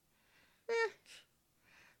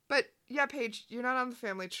 But, yeah, Paige, you're not on the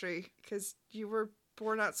family tree, because you were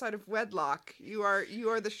born outside of wedlock. You are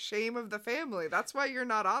the shame of the family. That's why you're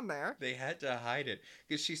not on there. They had to hide it,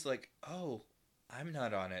 because she's like, oh, I'm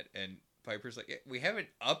not on it, and Piper's like, we haven't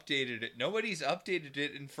updated it. Nobody's updated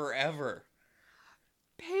it in forever.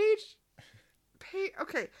 Paige,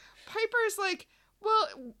 okay, Piper's like,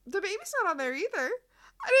 well, the baby's not on there either.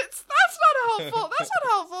 And that's not helpful. That's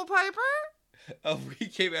not helpful, Piper. Oh, we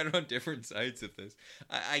came out on different sides of this.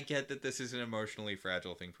 I get that this is an emotionally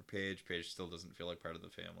fragile thing for Paige. Paige still doesn't feel like part of the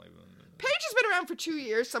family. Paige has been around for 2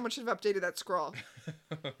 years. Someone should have updated that scroll.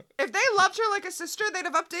 If they loved her like a sister, they'd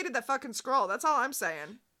have updated that fucking scroll. That's all I'm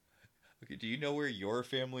saying. Okay, do you know where your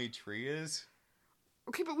family tree is?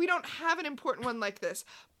 Okay, but we don't have an important one like this.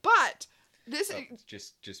 But this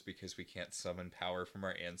just because we can't summon power from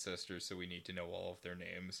our ancestors, so we need to know all of their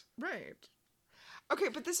names. Right. Okay,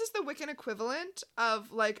 but this is the Wiccan equivalent of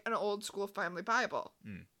an old school family Bible.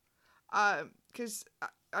 Because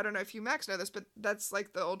I don't know if you Max know this, but that's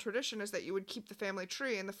the old tradition is that you would keep the family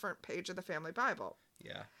tree in the front page of the family Bible.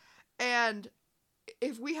 Yeah. And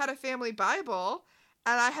if we had a family Bible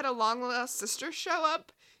and I had a long lost sister show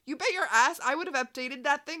up, you bet your ass I would have updated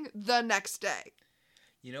that thing the next day.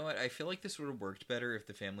 You know what? I feel like this would have worked better if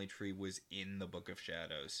the family tree was in the Book of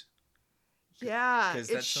Shadows. Yeah,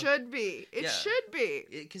 it should be. It should be.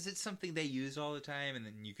 Because it's something they use all the time, and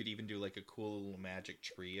then you could even do a cool little magic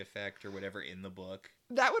tree effect or whatever in the book.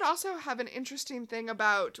 That would also have an interesting thing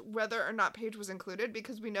about whether or not Paige was included,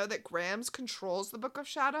 because we know that Grams controls the Book of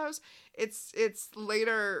Shadows. It's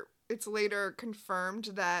later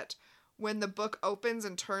confirmed that when the book opens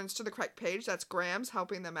and turns to the correct page, that's Grams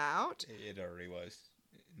helping them out. It already was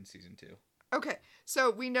in season 2. Okay,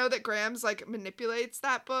 so we know that Grams, like, manipulates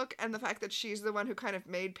that book, and the fact that she's the one who kind of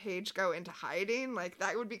made Paige go into hiding, like,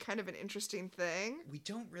 that would be kind of an interesting thing. We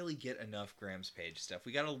don't really get enough Grams Page stuff.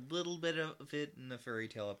 We got a little bit of it in the fairy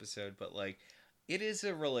tale episode, but, like, it is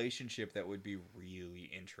a relationship that would be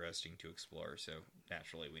really interesting to explore, so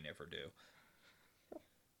naturally we never do.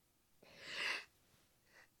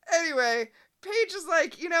 Anyway, Paige is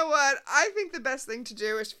like, you know what? I think the best thing to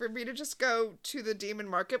do is for me to just go to the demon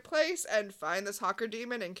marketplace and find this Hawker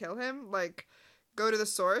demon and kill him. Like, go to the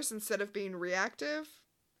source instead of being reactive.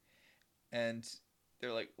 And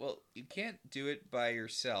they're like, well, you can't do it by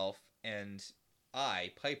yourself, and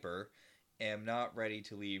I, Piper, am not ready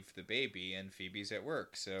to leave the baby, and Phoebe's at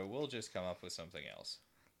work, so we'll just come up with something else.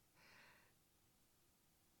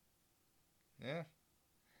 Yeah.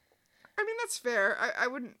 I mean, that's fair. I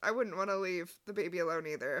wouldn't want to leave the baby alone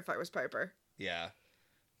either if I was Piper. Yeah.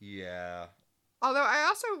 Yeah. Although I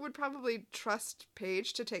also would probably trust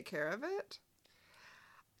Paige to take care of it.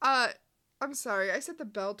 I'm sorry. I said the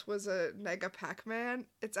belt was a Nega Pac-Man.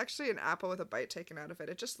 It's actually an apple with a bite taken out of it.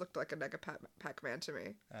 It just looked like a Nega Pac-Man to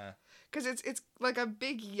me. Because it's like a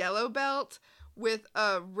big yellow belt with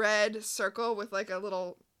a red circle with like a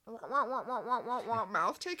little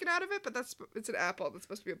mouth taken out of it, but it's an apple that's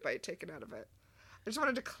supposed to be a bite taken out of it. I just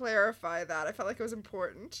wanted to clarify that. I felt like it was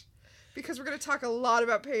important because we're going to talk a lot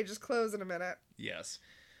about Paige's clothes in a minute. Yes.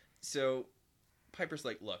 So Piper's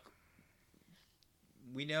like, look,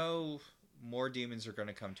 we know more demons are going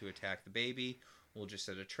to come to attack the baby. We'll just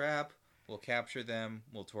set a trap. We'll capture them.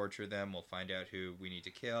 We'll torture them. We'll find out who we need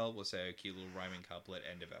to kill. We'll say a cute little rhyming couplet.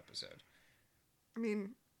 End of episode. I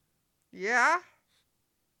mean, yeah.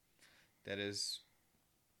 That is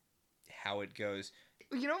how it goes.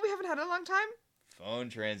 You know what we haven't had in a long time? Phone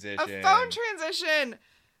transition. A phone transition.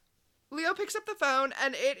 Leo picks up the phone,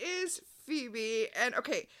 and it is Phoebe. And,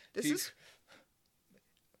 okay, this is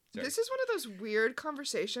one of those weird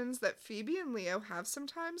conversations that Phoebe and Leo have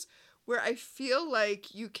sometimes where I feel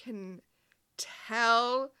like you can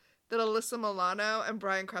tell that Alyssa Milano and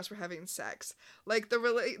Bryan Cross were having sex. Like,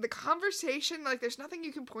 the conversation, like, there's nothing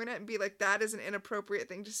you can point at and be like, that is an inappropriate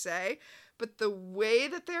thing to say. But the way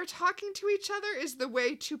that they're talking to each other is the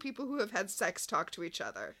way two people who have had sex talk to each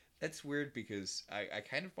other. That's weird because I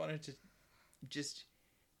kind of wanted to just...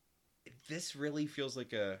 This really feels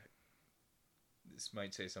like a... This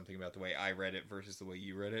might say something about the way I read it versus the way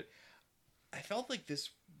you read it. I felt like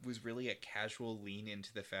this was really a casual lean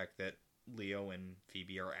into the fact that Leo and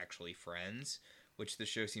Phoebe are actually friends, which the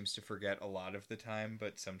show seems to forget a lot of the time,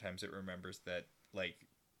 but sometimes it remembers that, like,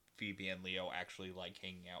 Phoebe and Leo actually like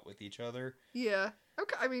hanging out with each other. Yeah.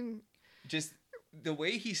 Okay, I mean... Just the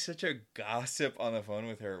way he's such a gossip on the phone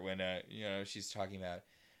with her when, she's talking about,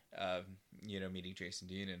 meeting Jason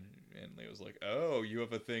Dean, and Leo's like, oh, you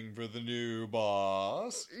have a thing for the new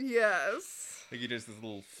boss? Yes. Like, he does this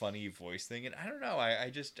little funny voice thing, and I don't know,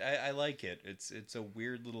 I like it. It's a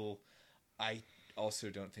weird little... I also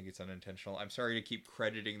don't think it's unintentional. I'm sorry to keep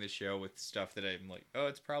crediting the show with stuff that I'm like, oh,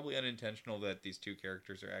 it's probably unintentional that these two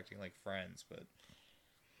characters are acting like friends, but...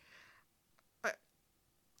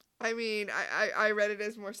 I mean, I read it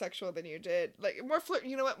as more sexual than you did. Like, more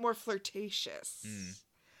more flirtatious.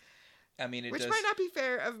 I mean, Which might not be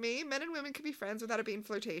fair of me. Men and women can be friends without it being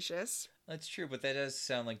flirtatious. That's true, but that does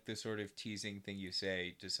sound like the sort of teasing thing you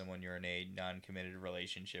say to someone you're in a non-committed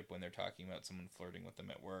relationship when they're talking about someone flirting with them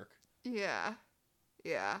at work. Yeah.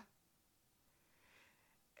 Yeah.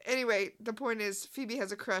 Anyway, the point is Phoebe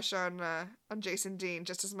has a crush on Jason Dean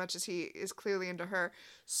just as much as he is clearly into her.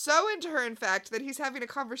 So into her, in fact, that he's having a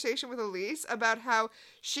conversation with Elise about how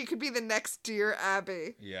she could be the next Dear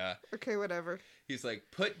Abby. Yeah. Okay, whatever. He's like,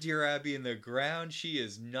 put Dear Abby in the ground. She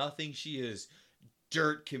is nothing. She is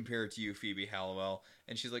dirt compared to you, Phoebe Halliwell.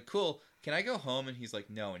 And she's like, cool. Can I go home? And he's like,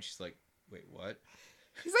 no. And she's like, wait, what?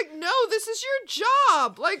 He's like, no, this is your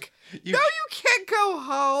job. Like, no, you can't go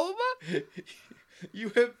home. You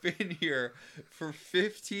have been here for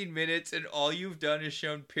 15 minutes and all you've done is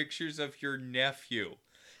shown pictures of your nephew.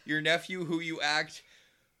 Your nephew who you act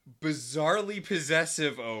bizarrely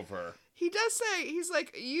possessive over. He does say, he's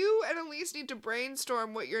like, you and Elise need to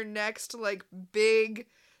brainstorm what your next, like, big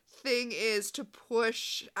thing is to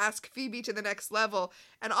ask Phoebe to the next level.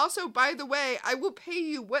 And also, by the way, I will pay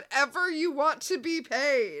you whatever you want to be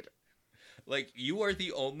paid. Like, you are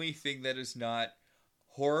the only thing that is not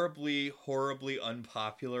horribly, horribly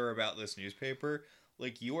unpopular about this newspaper.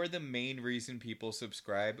 Like, you are the main reason people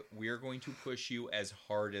subscribe. We are going to push you as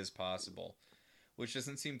hard as possible. which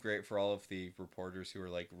doesn't seem great for all of the reporters who are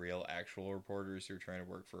like real, actual reporters who are trying to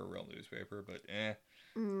work for a real newspaper, but eh.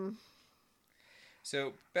 Mm.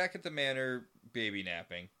 So, back at the manor, baby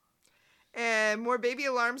napping. And more baby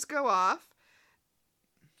alarms go off.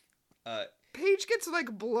 Paige gets,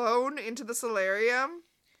 like, blown into the solarium.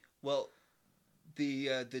 Well,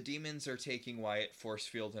 the demons are taking Wyatt, force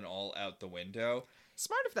field, and all out the window.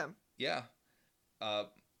 Smart of them. Yeah.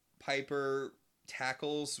 Piper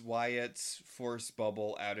tackles Wyatt's force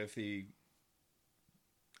bubble out of the,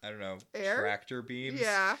 I don't know, air? Tractor beams.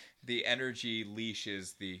 Yeah. The energy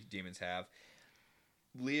leashes the demons have.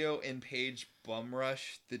 Leo and Paige bum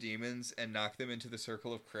rush the demons and knock them into the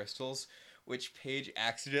circle of crystals, which Paige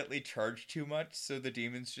accidentally charged too much, so the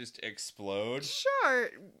demons just explode. Sure.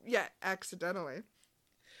 Yeah, accidentally.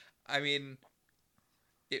 I mean,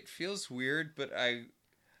 it feels weird, but I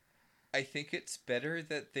think it's better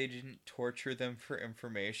that they didn't torture them for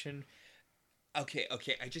information. Okay,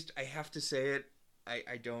 I have to say it.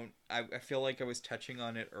 I feel like I was touching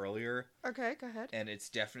on it earlier. Okay, go ahead. And it's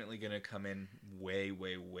definitely going to come in way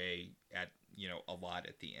at, a lot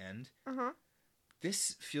at the end. Uh-huh.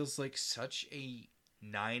 This feels like such a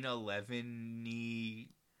 9/11-y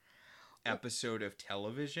episode of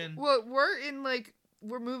television. Well,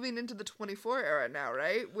 we're moving into the 24 era now,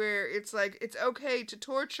 right? Where it's like, it's okay to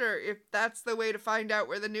torture if that's the way to find out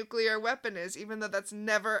where the nuclear weapon is, even though that's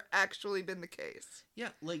never actually been the case. Yeah,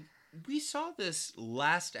 like, we saw this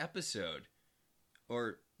last episode.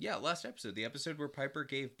 Last episode. The episode where Piper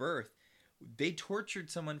gave birth. They tortured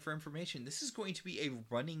someone for information. This is going to be a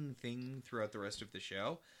running thing throughout the rest of the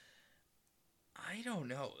show. I don't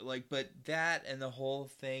know. But that and the whole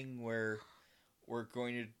thing where we're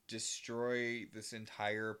going to destroy this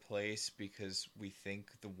entire place because we think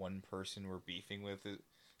the one person we're beefing with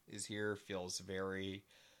is here feels very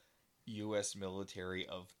U.S. military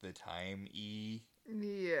of the time-y.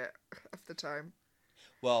 Yeah, of the time.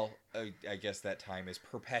 Well, I guess that time is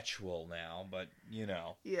perpetual now, but,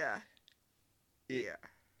 Yeah.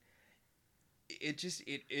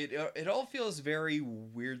 It all feels very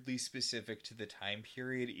weirdly specific to the time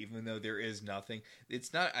period, even though there is nothing.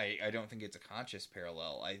 It's not. I don't think it's a conscious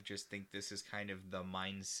parallel. I just think this is kind of the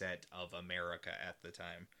mindset of America at the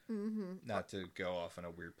time. Mm-hmm. Not to go off on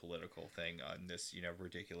a weird political thing on this,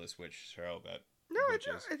 ridiculous witch show. But no,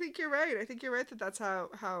 I think you're right. I think you're right that that's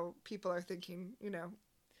how people are thinking.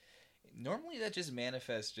 Normally that just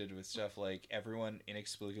manifested with stuff like everyone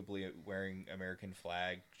inexplicably wearing American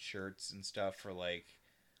flag shirts and stuff for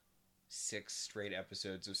 6 straight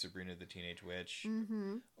episodes of Sabrina the Teenage Witch.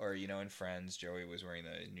 Mm-hmm. Or, in Friends, Joey was wearing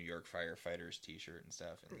the New York Firefighters t-shirt and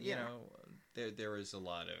stuff. And, there was a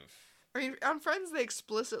lot of... I mean, on Friends they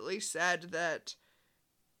explicitly said that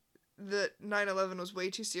 9/11 was way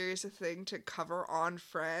too serious a thing to cover on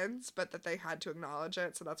Friends, but that they had to acknowledge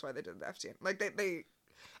it, so that's why they did the FTN. They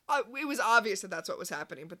it was obvious that that's what was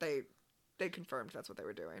happening, but they confirmed that's what they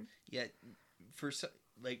were doing. Yeah, for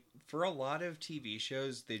a lot of TV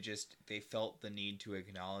shows, they felt the need to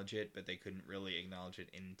acknowledge it, but they couldn't really acknowledge it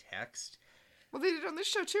in text. Well, they did on this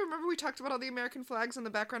show too. Remember we talked about all the American flags in the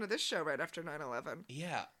background of this show right after 9/11.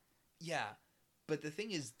 Yeah. But the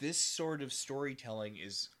thing is, this sort of storytelling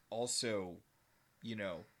is also,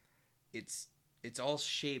 it's all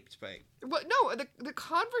shaped by... Well, no, the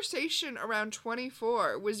conversation around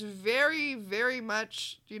 24 was very, very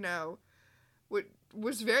much,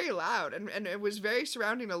 was very loud, and it was very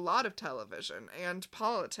surrounding a lot of television and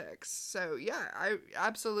politics. So, yeah, I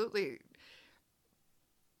absolutely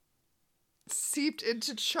seeped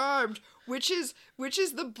into Charmed, which is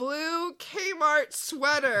the blue Kmart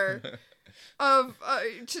sweater... from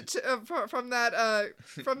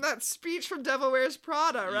that speech from Devil Wears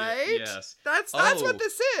Prada, right? Yes. That's what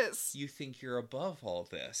this is. You think you're above all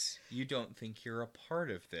this. You don't think you're a part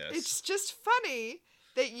of this. It's just funny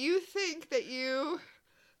that you think that you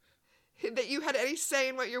had any say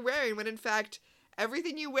in what you're wearing, when in fact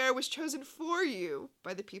everything you wear was chosen for you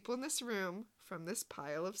by the people in this room from this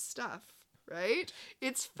pile of stuff, right?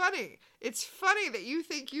 It's funny. It's funny that you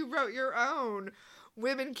think you wrote your own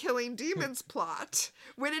women killing demons plot,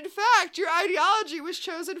 when in fact your ideology was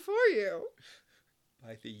chosen for you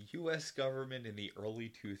by the U.S. government in the early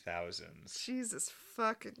 2000s. Jesus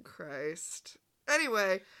fucking Christ.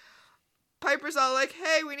 Anyway, Piper's all like,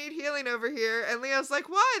 hey, we need healing over here, and Leo's like,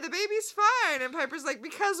 why? The baby's fine. And Piper's like,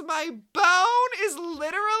 because my bone is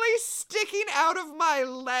literally sticking out of my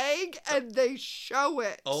leg, and they show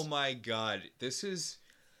it. Oh my god, this is...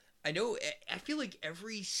 I feel like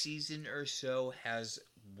every season or so has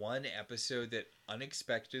one episode that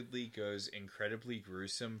unexpectedly goes incredibly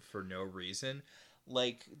gruesome for no reason.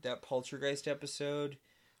 Like that Poltergeist episode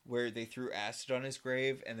where they threw acid on his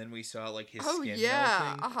grave, and then we saw like his Oh skin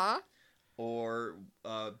yeah, melting. Or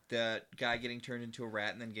that guy getting turned into a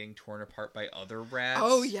rat and then getting torn apart by other rats.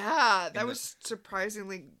 Oh yeah, that was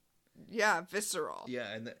surprisingly, visceral.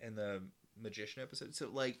 Yeah, and the magician episode. So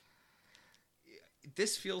like,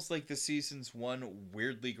 this feels like the season's one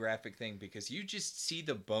weirdly graphic thing because you just see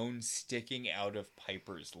the bone sticking out of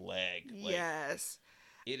Piper's leg. Like, Yes.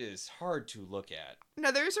 it is hard to look at.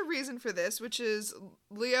 Now, there's a reason for this, which is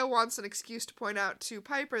Leah wants an excuse to point out to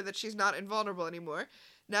Piper that she's not invulnerable anymore.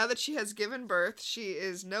 Now that she has given birth, she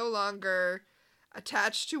is no longer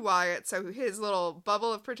attached to Wyatt, so his little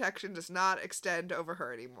bubble of protection does not extend over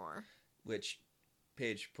her anymore. Which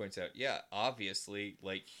Paige points out, yeah, obviously,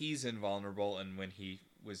 like, he's invulnerable, and when he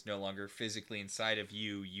was no longer physically inside of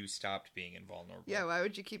you, you stopped being invulnerable. Yeah, why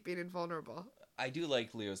would you keep being invulnerable? I do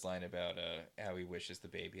like Leo's line about how he wishes the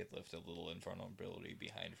baby had left a little invulnerability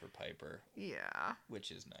behind for Piper. Yeah. Which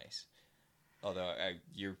is nice. Although,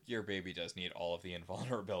 your baby does need all of the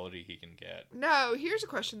invulnerability he can get. No, here's a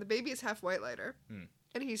question. The baby is half white lighter. Hmm.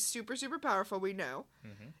 And he's super, super powerful, we know.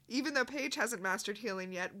 Mm-hmm. Even though Paige hasn't mastered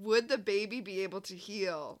healing yet, would the baby be able to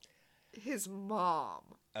heal his mom?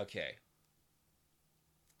 Okay.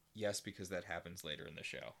 Yes, because that happens later in the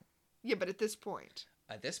show. Yeah, but at this point.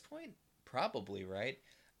 At this point, probably, right?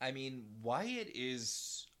 I mean, Wyatt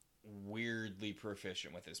is weirdly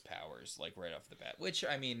proficient with his powers, like, right off the bat. Which,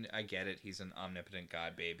 I mean, I get it. He's an omnipotent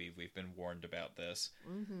god baby. We've been warned about this.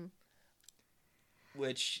 Mm-hmm.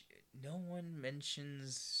 Which, no one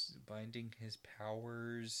mentions binding his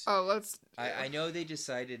powers. Oh, let's... I know they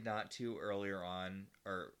decided not to earlier on,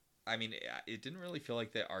 or... I mean, it didn't really feel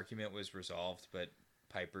like the argument was resolved, but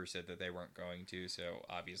Piper said that they weren't going to, so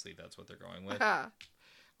obviously that's what they're going with. Well,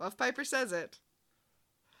 if Piper says it.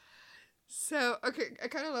 So, okay, I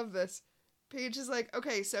kind of love this. Paige is like,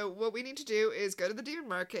 okay, so what we need to do is go to the demon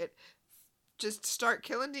market, just start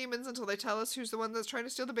killing demons until they tell us who's the one that's trying to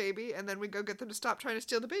steal the baby, and then we go get them to stop trying to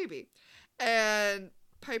steal the baby. And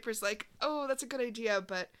Piper's like, oh, that's a good idea,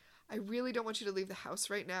 but I really don't want you to leave the house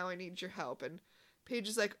right now. I need your help. And Paige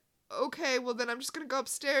is like, okay, well then I'm just going to go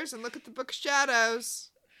upstairs and look at the Book of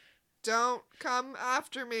Shadows. Don't come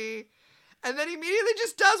after me. And then immediately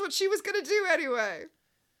just does what she was going to do anyway.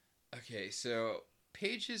 Okay, so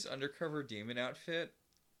Paige's undercover demon outfit,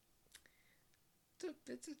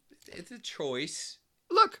 it's a choice.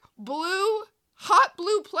 Look, hot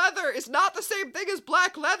blue pleather is not the same thing as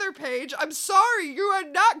black leather, Paige. I'm sorry, you are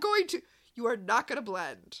not going to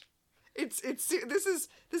blend. This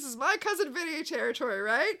is my cousin Vinny territory,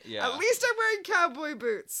 right? Yeah. At least I'm wearing cowboy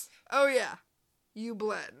boots. Oh yeah, you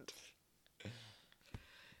blend.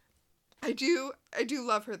 I do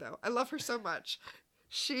love her though. I love her so much.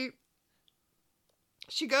 She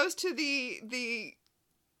goes to the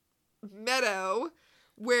meadow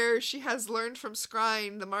where she has learned from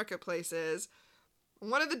scrying the marketplaces.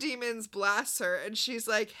 One of the demons blasts her and she's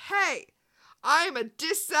like, "Hey, I'm a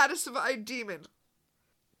dissatisfied demon."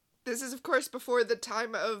 This is of course before the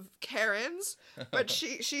time of Karens, but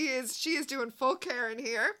she is doing full Karen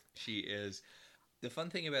here. She is. The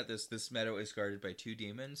fun thing about this meadow is guarded by two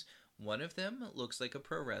demons. One of them looks like a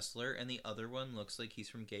pro wrestler, and the other one looks like he's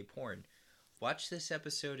from gay porn. Watch this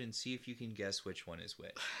episode and see if you can guess which one is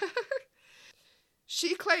which.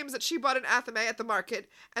 She claims that she bought an athame at the market,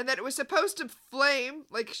 and that it was supposed to flame,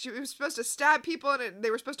 like she was supposed to stab people, and they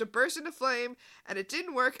were supposed to burst into flame, and it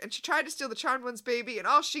didn't work, and she tried to steal the Charmed One's baby, and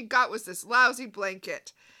all she got was this lousy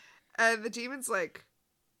blanket. And the demon's like,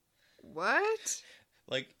 what?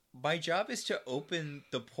 Like, my job is to open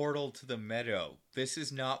the portal to the meadow. This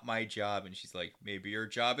is not my job. And she's like, maybe your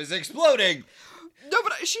job is exploding. No,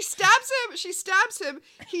 but she stabs him.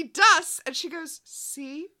 He dusts, and she goes,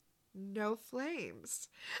 see? No flames.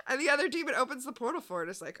 And the other demon opens the portal for it.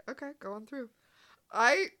 It's like, okay, go on through.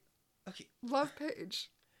 I love Paige.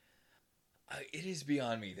 It is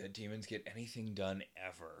beyond me that demons get anything done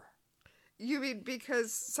ever. You mean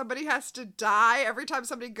because somebody has to die every time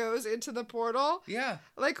somebody goes into the portal? Yeah.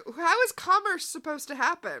 Like, how is commerce supposed to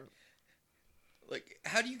happen? Like,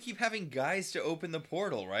 how do you keep having guys to open the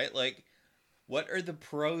portal, right? Like, what are the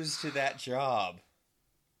pros to that job?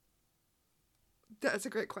 That's a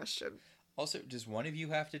great question. Also, does one of you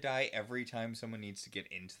have to die every time someone needs to get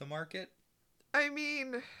into the market? I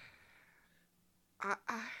mean,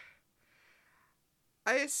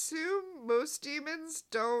 I assume most demons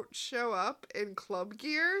don't show up in club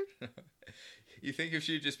gear. You think if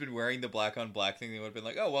she'd just been wearing the black on black thing, they would have been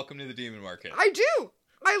like, oh, welcome to the demon market. I do!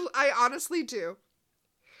 I honestly do.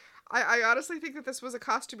 I honestly think that this was a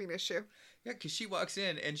costuming issue. Yeah, because she walks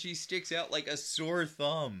in and she sticks out like a sore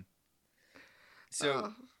thumb.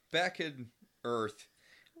 So, back in Earth,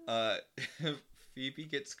 Uh, Phoebe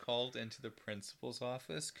gets called into the principal's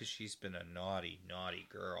office because she's been a naughty, naughty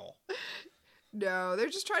girl. No, they're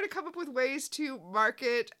just trying to come up with ways to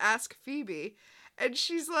market Ask Phoebe. And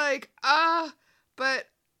she's like, but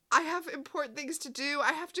I have important things to do.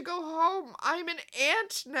 I have to go home. I'm an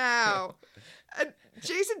aunt now. And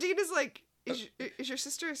Jason Dean is like, is your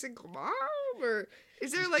sister a single mom? Or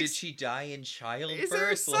is there like... Did she die in childbirth?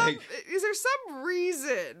 Is there some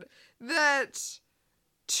reason that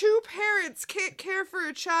two parents can't care for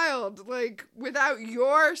a child, like, without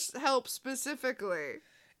your help specifically?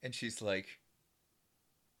 And she's like,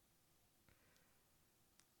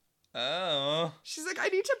 oh. She's like, I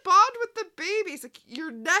need to bond with the baby. He's like, your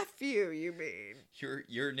nephew, you mean?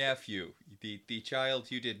 Your nephew. The child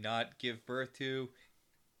you did not give birth to.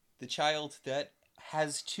 The child that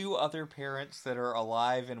has two other parents that are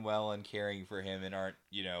alive and well and caring for him and aren't,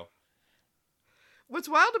 What's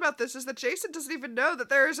wild about this is that Jason doesn't even know that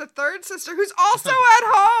there is a third sister who's also at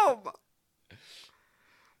home.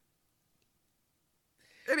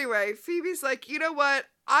 Anyway, Phoebe's like, you know what?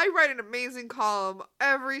 I write an amazing column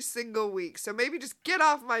every single week, so maybe just get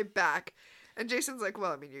off my back. And Jason's like,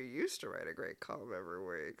 well, I mean, you used to write a great column every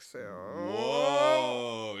week, so...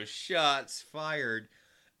 Whoa, shots fired.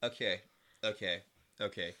 Okay.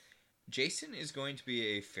 Jason is going to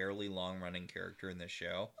be a fairly long-running character in this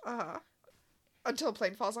show. Uh-huh. Until a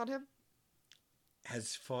plane falls on him?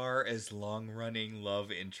 As far as long-running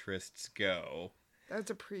love interests go. That's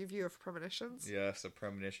a preview of Premonitions? Yes, a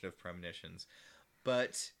premonition of premonitions.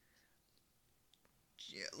 But,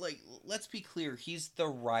 like, let's be clear, he's the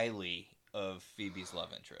Riley of Phoebe's love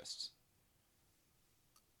interests.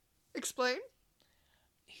 Explain?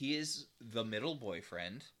 He is the middle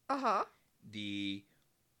boyfriend. Uh-huh. The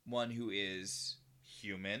one who is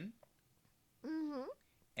human. Mm-hmm.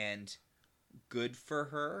 And good for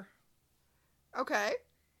her. Okay.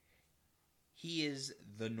 He is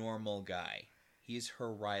the normal guy. He's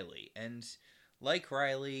her Riley. And like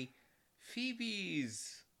Riley,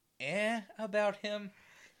 Phoebe's about him.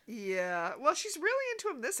 Yeah. Well, she's really into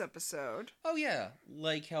him this episode. Oh, yeah.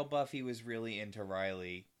 Like how Buffy was really into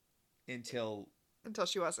Riley until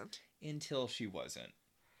she wasn't. Until she wasn't.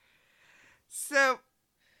 So...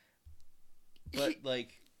 But,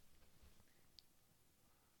 like...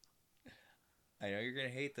 I know you're going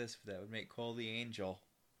to hate this, but that would make Cole the angel.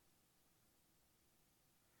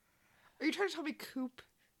 Are you trying to tell me Coop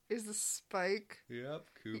is the Spike? Yep,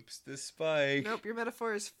 Coop's the Spike. Nope, your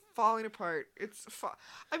metaphor is falling apart.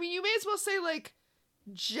 I mean, you may as well say, like,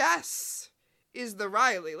 Jess is the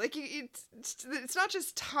Riley. Like, it's not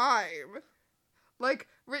just time. Like,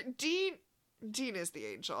 Dean is the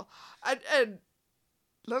angel. And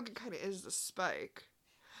Logan kind of is the Spike.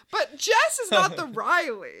 But Jess is not the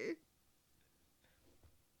Riley.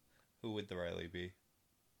 Who would the Riley be?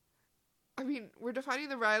 I mean, we're defining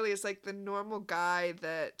the Riley as, like, the normal guy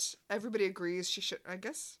that everybody agrees she should... I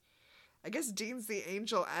guess Dean's the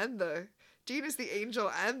angel and the... Dean is the angel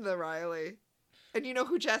and the Riley. And you know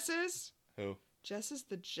who Jess is? Who? Jess is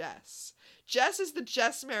the Jess. Jess is the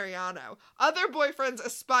Jess Mariano. Other boyfriends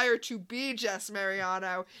aspire to be Jess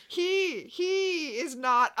Mariano. He is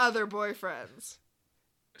not other boyfriends.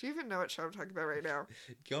 Do you even know what show I'm talking about right now?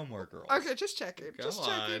 Gilmore Girls. Okay, just checking. Come just on.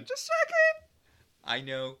 checking. I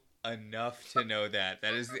know enough to know that.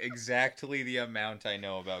 That is exactly the amount I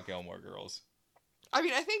know about Gilmore Girls. I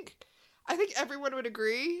mean, I think everyone would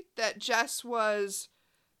agree that Jess was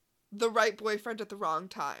the right boyfriend at the wrong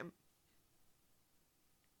time.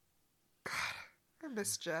 God, I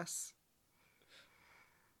miss Jess.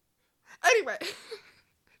 Anyway,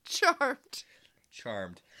 Charmed.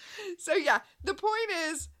 So yeah, the point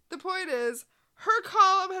is, her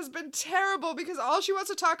column has been terrible because all she wants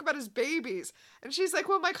to talk about is babies. And she's like,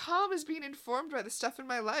 well, my column is being informed by the stuff in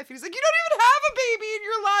my life. And he's like, you don't even have a baby in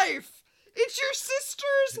your life. It's your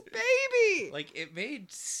sister's baby. Like, it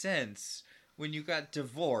made sense when you got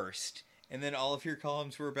divorced and then all of your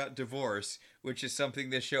columns were about divorce, which is something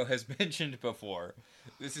this show has mentioned before.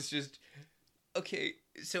 This is just... Okay,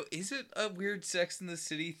 so is it a weird Sex in the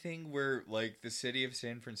City thing where, like, the city of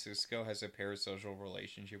San Francisco has a parasocial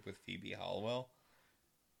relationship with Phoebe Halliwell?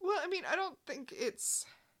 Well, I mean, I don't think it's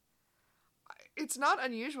not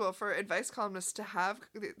unusual for advice columnists to have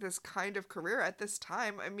this kind of career at this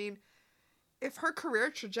time. I mean, if her career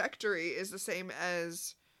trajectory is the same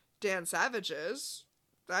as Dan Savage's,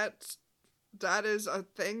 that is a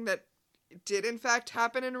thing that did in fact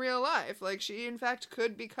happen in real life. Like, she in fact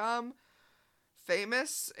could become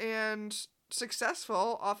famous and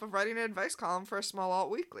successful off of writing an advice column for a small alt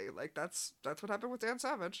weekly. Like, that's what happened with Dan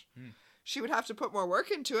Savage. She would have to put more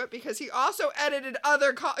work into it because he also edited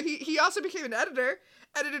other he also became an editor,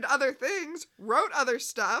 edited other things, wrote other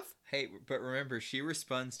stuff. Hey, but remember, she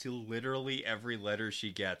responds to literally every letter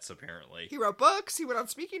she gets, apparently. He wrote books, he went on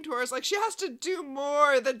speaking tours. Like, she has to do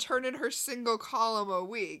more than turn in her single column a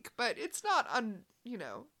week, but it's not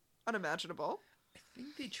unimaginable. I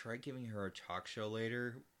think they tried giving her a talk show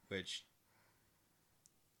later, which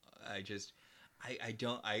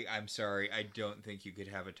I'm sorry, I don't think you could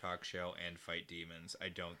have a talk show and fight demons. I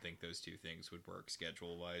don't think those two things would work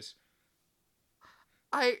schedule-wise.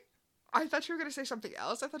 I thought you were going to say something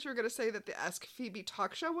else. I thought you were going to say that the Ask Phoebe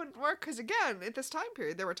talk show wouldn't work, because again, at this time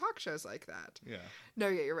period, there were talk shows like that. Yeah. No,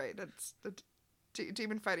 yeah, you're right. That's the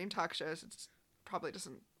demon fighting talk shows. It probably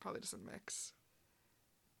doesn't mix.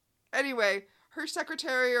 Anyway, her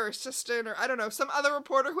secretary or assistant or I don't know, some other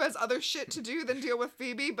reporter who has other shit to do than deal with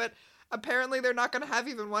Phoebe, but apparently they're not going to have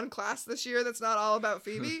even one class this year that's not all about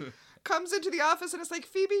Phoebe, comes into the office and is like,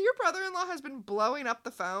 Phoebe, your brother-in-law has been blowing up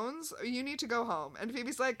the phones. You need to go home. And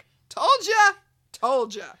Phoebe's like, told ya.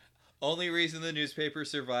 Only reason the newspaper's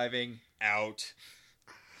surviving, out.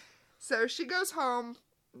 So she goes home.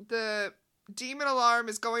 The demon alarm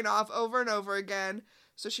is going off over and over again.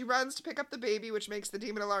 So she runs to pick up the baby, which makes the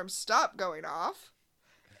demon alarm stop going off.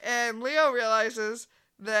 And Leo realizes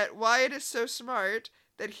that Wyatt is so smart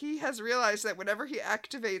that he has realized that whenever he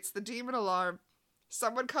activates the demon alarm,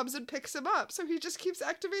 someone comes and picks him up. So he just keeps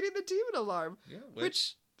activating the demon alarm,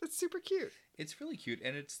 which that's super cute. It's really cute,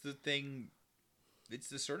 and it's the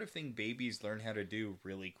sort of thing babies learn how to do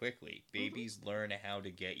really quickly. Babies learn how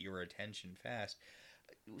to get your attention fast.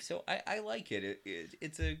 So I like it.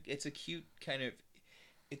 It's a cute kind of...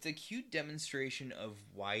 It's a cute demonstration of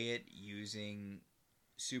Wyatt using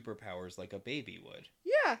superpowers like a baby would.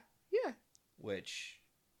 Yeah. Which,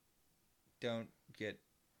 don't get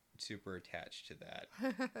super attached to that.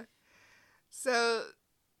 So,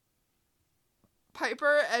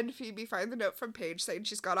 Piper and Phoebe find the note from Paige saying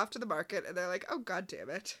she's gone off to the market, and they're like, oh, god damn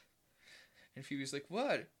it. And Phoebe's like,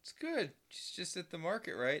 what? It's good. She's just at the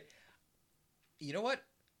market, right? You know what?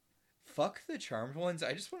 Fuck the Charmed ones.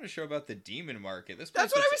 I just want to show about the demon market. This place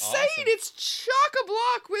That's what I was awesome. saying. It's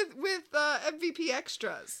chock-a-block with MVP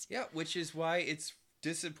extras. Yeah, which is why it's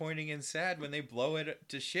disappointing and sad when they blow it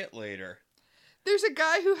to shit later. There's a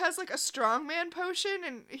guy who has like a strongman potion,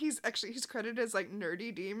 and he's credited as like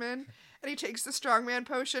nerdy demon, and he takes the strongman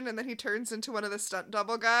potion and then he turns into one of the stunt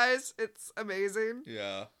double guys. It's amazing.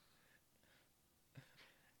 Yeah.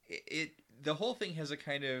 The whole thing has a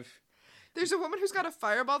kind of... There's a woman who's got a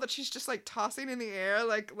fireball that she's just like tossing in the air,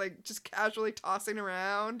 like just casually tossing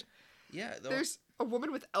around. Yeah. There's a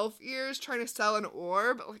woman with elf ears trying to sell an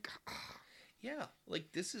orb. Like, yeah,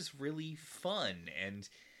 like this is really fun, and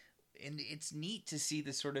it's neat to see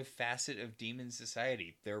the sort of facet of demon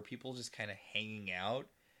society. There are people just kind of hanging out,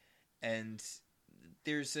 and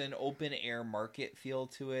there's an open air market feel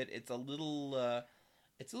to it. It's a little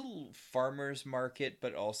farmer's market,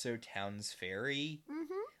 but also town's fairy. mm-hmm.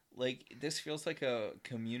 Like, this feels like a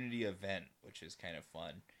community event, which is kind of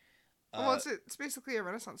fun. Well, it's basically a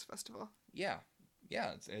Renaissance festival. Yeah,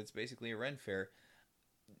 it's basically a Ren fair.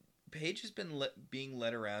 Paige has been being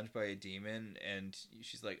led around by a demon, and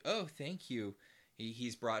she's like, oh, thank you.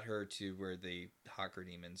 He's brought her to where the Hawker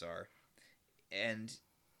demons are. And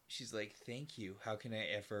she's like, thank you. How can I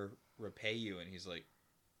ever repay you? And he's like,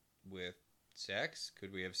 with sex?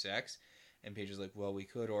 Could we have sex? And Paige is like, well, we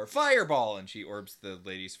could, or fireball! And she orbs the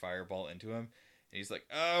lady's fireball into him. And he's like,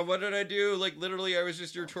 oh, what did I do? Like, literally, I was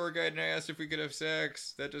just your tour guide, and I asked if we could have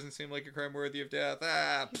sex. That doesn't seem like a crime worthy of death.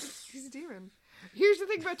 Ah! He's a demon. Here's the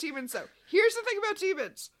thing about demons, though. She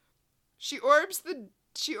orbs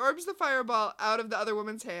the fireball out of the other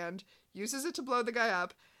woman's hand, uses it to blow the guy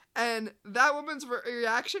up, and that woman's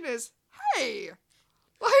reaction is, hey!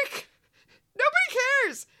 Like, nobody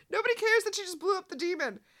cares! Nobody cares that she just blew up the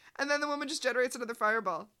demon. And then the woman just generates another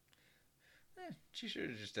fireball. She should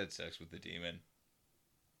have just had sex with the demon.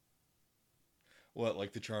 What,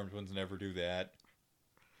 like the Charmed ones never do that?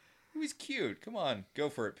 He's cute. Come on, go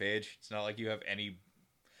for it, Paige. It's not like you have any...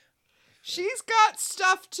 She's got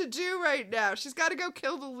stuff to do right now. She's got to go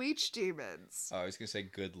kill the leech demons. Oh, I was going to say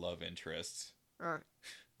good love interests. All right.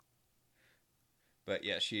 But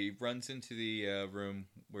yeah, she runs into the room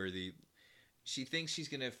where she thinks she's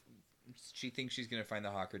going to find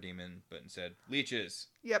the Hawker demon, but instead, leeches.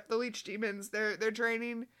 Yep, the leech demons. They're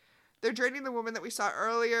draining the woman that we saw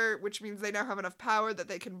earlier, which means they now have enough power that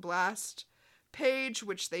they can blast Paige,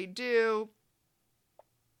 which they do.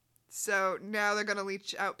 So now they're going to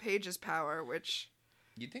leech out Paige's power, which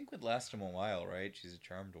You'd think would last him a while, right? She's a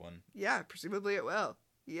charmed one. Yeah, presumably it will.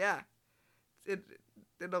 Yeah.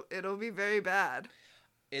 It'll be very bad.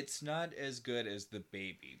 It's not as good as the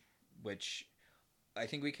baby, which I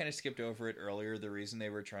think we kind of skipped over it earlier. The reason they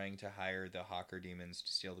were trying to hire the Hawker demons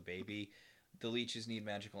to steal the baby, the leeches need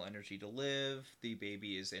magical energy to live. The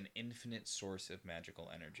baby is an infinite source of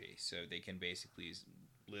magical energy, so they can basically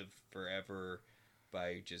live forever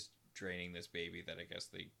by just draining this baby that I guess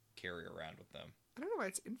they carry around with them. I don't know why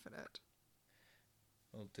it's infinite.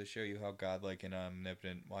 Well, to show you how godlike and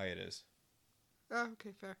omnipotent Wyatt is. Oh,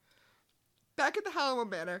 okay, fair. Back at the Hallowell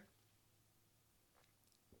Manor,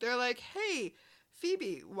 they're like, hey,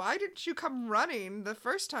 Phoebe, why didn't you come running the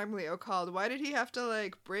first time Leo called? Why did he have to,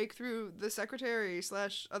 like, break through the secretary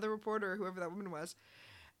 / other reporter, whoever that woman was?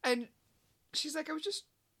 And she's like, I was just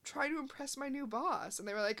trying to impress my new boss. And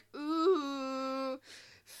they were like, ooh,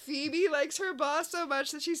 Phoebe likes her boss so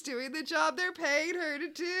much that she's doing the job they're paying her to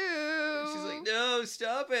do. She's like, no,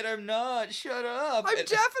 stop it, I'm not, shut up. I'm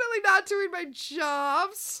definitely not doing my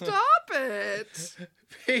job, stop it.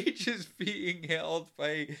 Paige is being held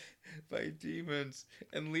by demons,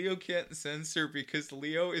 and Leo can't sense her because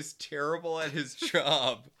Leo is terrible at his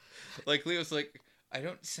job. Like, Leo's like, I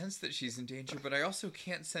don't sense that she's in danger, but I also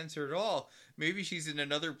can't sense her at all. Maybe she's in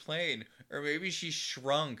another plane, or maybe she's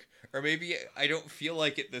shrunk, or maybe I don't feel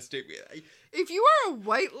like it this day. If you are a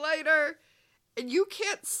white lighter and you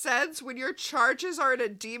can't sense when your charges are in a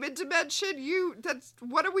demon dimension,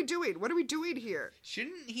 what are we doing? What are we doing here?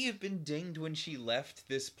 Shouldn't he have been dinged when she left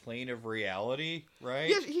this plane of reality, right?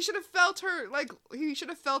 Yeah, he should have felt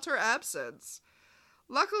her absence.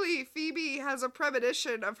 Luckily, Phoebe has a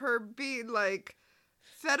premonition of her being, like,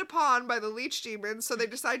 fed upon by the leech demons, so they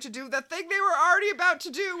decide to do the thing they were already about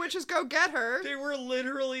to do, which is go get her. They were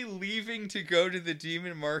literally leaving to go to the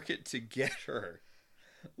demon market to get her.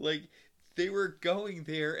 Like, they were going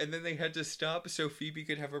there, and then they had to stop so Phoebe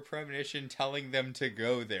could have a premonition telling them to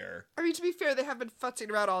go there. I mean, to be fair, they have been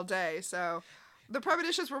futzing around all day, so the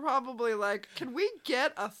premonitions were probably like, can we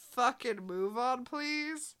get a fucking move on,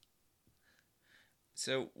 please?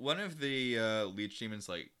 So one of the leech demons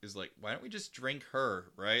is like, why don't we just drink her,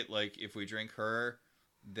 right? Like, if we drink her,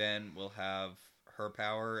 then we'll have her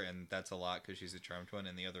power, and that's a lot because she's a charmed one.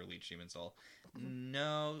 And the other leech demons all,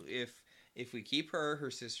 no, if we keep her, her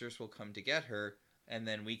sisters will come to get her, and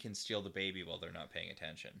then we can steal the baby while they're not paying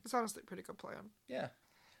attention. It's honestly a pretty good plan. Yeah.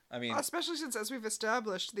 I mean, especially since, as we've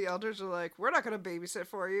established, the elders are like, we're not going to babysit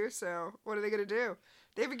for you, so what are they going to do?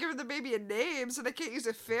 They haven't given the baby a name, so they can't use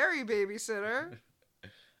a fairy babysitter.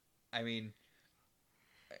 I mean,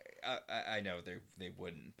 I know they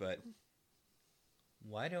wouldn't, but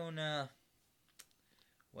why doesn't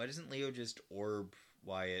Leo just orb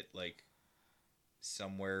Wyatt, like,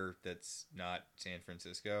 somewhere that's not San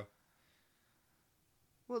Francisco?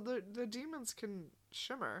 Well, the demons can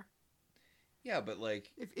shimmer. Yeah, but,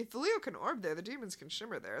 like, if Leo can orb there, the demons can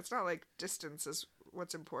shimmer there. It's not like distance is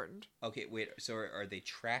what's important. Okay, wait, so are they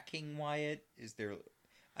tracking Wyatt? Is there...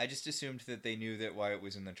 I just assumed that they knew that Wyatt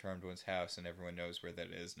was in the Charmed One's house, and everyone knows where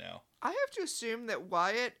that is now. I have to assume that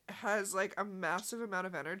Wyatt has, like, a massive amount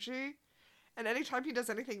of energy, and anytime he does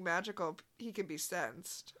anything magical, he can be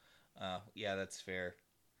sensed. Yeah, that's fair.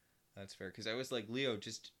 That's fair, because I was like, Leo,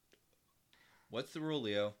 just... What's the rule,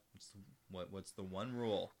 Leo? What's the one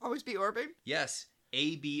rule? Always be orbing? Yes,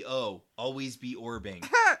 ABO. Always be orbing.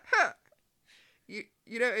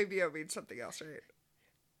 You know ABO means something else, right?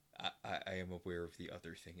 I am aware of the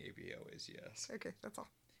other thing ABO is, yes. Okay, that's all.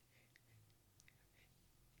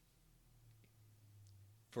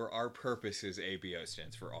 For our purposes, ABO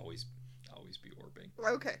stands for always be orbing.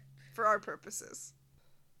 Okay, for our purposes.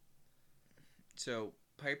 So,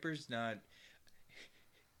 Piper's not...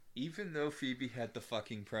 Even though Phoebe had the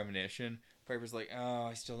fucking premonition, Piper's like, oh,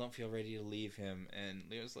 I still don't feel ready to leave him. And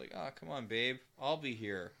Leo's like, oh, come on, babe. I'll be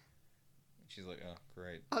here. And she's like, oh,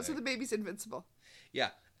 great. Also, the baby's invincible. Yeah.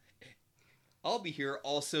 I'll be here.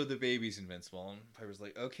 Also, the baby's invincible. And Piper's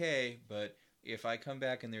like, okay, but if I come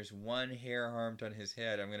back and there's one hair harmed on his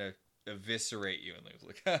head, I'm going to eviscerate you. And Leo's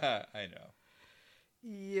like, haha, I know.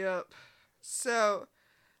 Yep. So,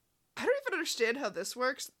 I don't even understand how this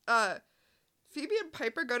works. Phoebe and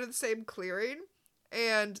Piper go to the same clearing,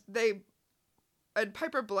 and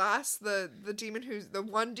Piper blasts the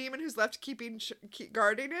one demon who's left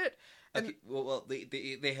guarding it. And okay, well,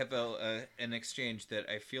 they have an exchange that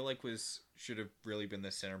I feel like should have really been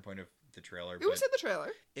the center point of the trailer. It was in the trailer.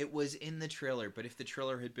 It was in the trailer, but if the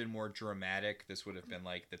trailer had been more dramatic, this would have been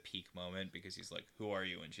like the peak moment, because he's like, "Who are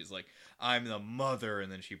you?" And she's like, "I'm the mother,"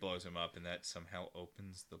 and then she blows him up, and that somehow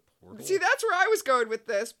opens the portal. See, that's where I was going with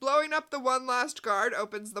this. Blowing up the one last guard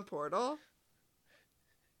opens the portal.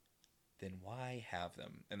 then why have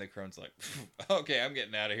them? And the crone's like, okay, I'm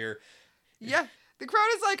getting out of here. Yeah, the crone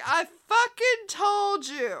is like, I fucking told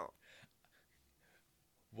you.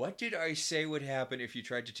 What did I say would happen if you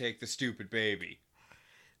tried to take the stupid baby?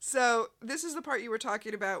 So this is the part you were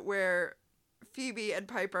talking about where Phoebe and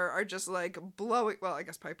Piper are just like blowing. Well, I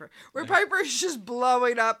guess Piper, where Piper is just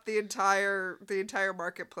blowing up the entire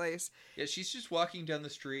marketplace. Yeah, she's just walking down the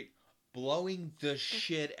street, blowing the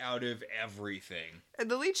shit out of everything. And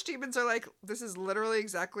the leech demons are like, this is literally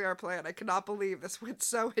exactly our plan. I cannot believe this went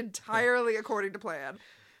so entirely according to plan.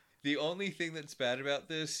 The only thing that's bad about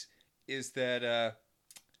this is that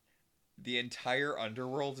the entire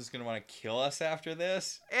underworld is going to want to kill us after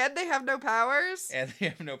this. And they have no powers.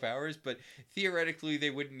 But theoretically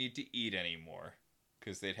they wouldn't need to eat anymore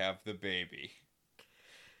because they'd have the baby.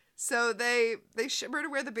 So they shimmer to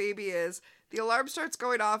where the baby is. The alarm starts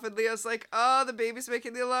going off and Leo's like, oh, the baby's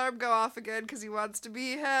making the alarm go off again because he wants to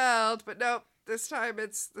be held. But nope, this time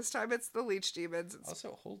it's the leech demons.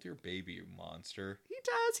 Also, hold your baby, you monster. He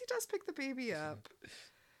does pick the baby up.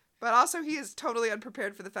 But also, he is totally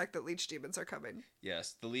unprepared for the fact that leech demons are coming.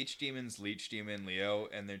 Yes, the leech demons leech demon Leo,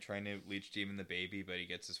 and they're trying to leech demon the baby, but he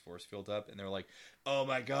gets his force field up, and they're like, oh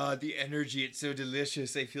my god, the energy, it's so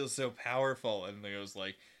delicious, I feel so powerful. And Leo's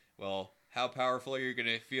like, well, how powerful are you going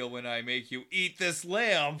to feel when I make you eat this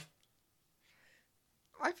lamb?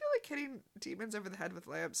 I feel like hitting demons over the head with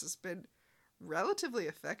lamps has been relatively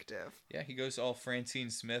effective. Yeah, he goes all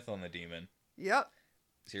Francine Smith on the demon. Yep.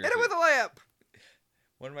 Seriously. Hit him with a lamp!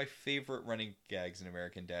 One of my favorite running gags in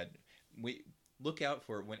American Dad. We look out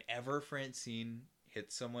for it. Whenever Francine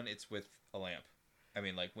hits someone, it's with a lamp. I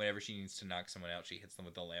mean, like, whenever she needs to knock someone out, she hits them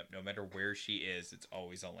with a lamp. No matter where she is, it's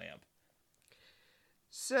always a lamp.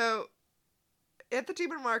 So, at the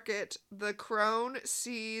demon market, the crone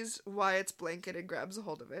sees Wyatt's blanket and grabs a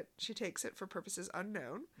hold of it. She takes it for purposes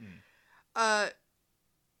unknown.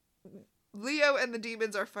 Leo and the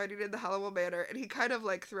demons are fighting in the Hallowell Manor, and he kind of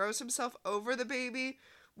like throws himself over the baby,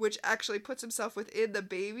 which actually puts himself within the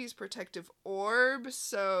baby's protective orb.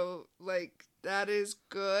 So, like, that is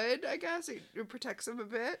good, I guess. It protects him a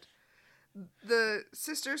bit. The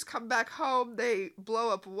sisters come back home. They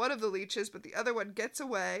blow up one of the leeches, but the other one gets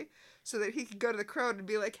away so that he can go to the crone and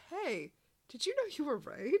be like, hey, did you know you were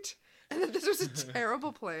right? And that this was a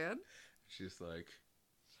terrible plan. She's like,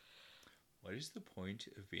 what is the point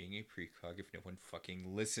of being a precog if no one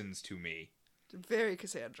fucking listens to me? Very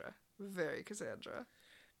Cassandra. Very Cassandra.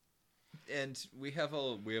 And we have a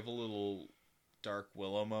little Dark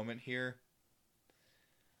Willow moment here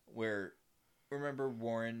where, remember,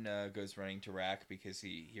 Warren goes running to Rack because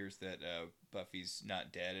he hears that Buffy's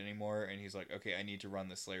not dead anymore, and he's like, okay, I need to run,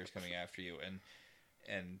 the Slayer's coming after you.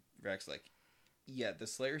 And Rack's like, yeah, the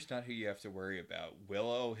Slayer's not who you have to worry about.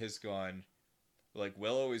 Willow has gone... Like,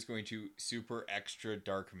 Willow is going to super extra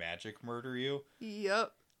dark magic murder you.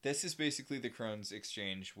 Yep. This is basically the crone's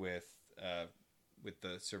exchange with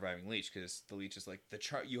the surviving leech, because the leech is like,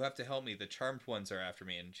 you have to help me, the charmed ones are after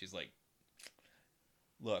me. And she's like,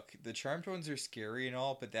 look, the charmed ones are scary and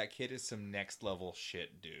all, but that kid is some next level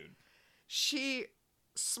shit, dude. She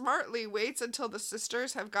smartly waits until the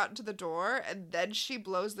sisters have gotten to the door, and then she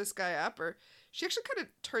blows this guy up, or she actually kind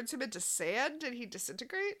of turns him into sand and he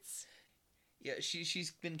disintegrates. Yeah,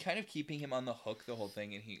 she's been kind of keeping him on the hook the whole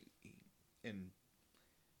thing, and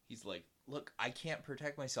he's like, look, I can't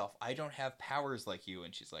protect myself. I don't have powers like you.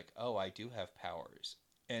 And she's like, oh, I do have powers,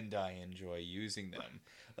 and I enjoy using them.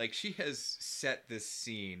 Like, she has set this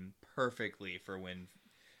scene perfectly for when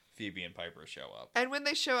Phoebe and Piper show up. And when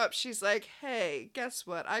they show up, she's like, hey, guess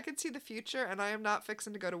what? I can see the future, and I am not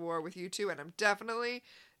fixing to go to war with you two, and I'm definitely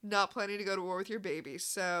not planning to go to war with your baby.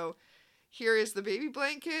 So here is the baby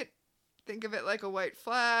blanket. Think of it like a white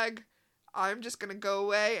flag. I'm just going to go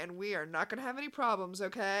away, and we are not going to have any problems,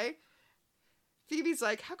 okay? Phoebe's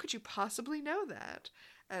like, how could you possibly know that?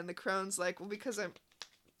 And the crone's like, well, because I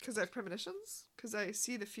have premonitions, because I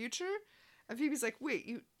see the future. And Phoebe's like, wait,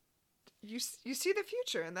 you see the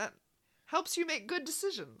future, and that helps you make good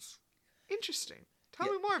decisions. Interesting.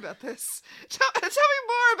 Tell me more about this. Tell me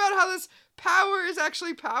more about how this power is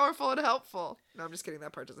actually powerful and helpful. No, I'm just kidding.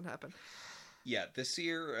 That part doesn't happen. Yeah, the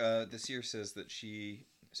seer says that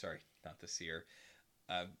not the seer.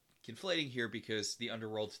 Conflating here because the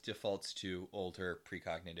underworld defaults to older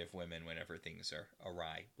precognitive women whenever things are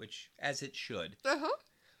awry, which, as it should. Uh-huh.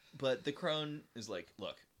 But the crone is like,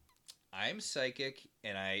 look, I'm psychic,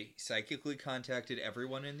 and I psychically contacted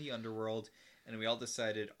everyone in the underworld, and we all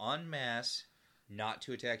decided en masse not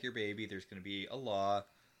to attack your baby. There's going to be a law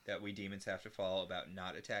that we demons have to follow about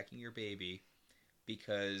not attacking your baby,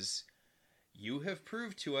 because you have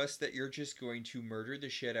proved to us that you're just going to murder the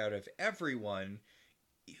shit out of everyone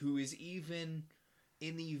who is even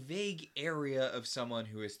in the vague area of someone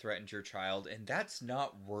who has threatened your child, and that's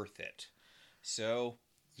not worth it. So,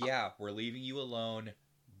 yeah, we're leaving you alone.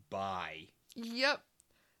 Bye. Yep.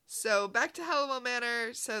 So back to Hallowell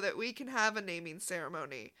Manor so that we can have a naming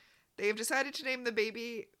ceremony. They've decided to name the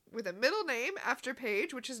baby with a middle name after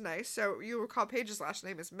Paige, which is nice. So you recall Paige's last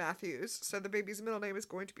name is Matthews, so the baby's middle name is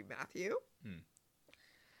going to be Matthew.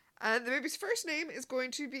 And the baby's first name is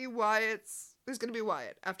going to be Wyatt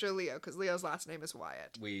after Leo, because Leo's last name is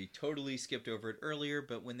Wyatt. We totally skipped over it earlier,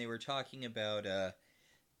 but when they were talking about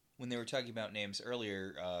names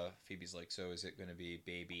earlier, Phoebe's like, so is it going to be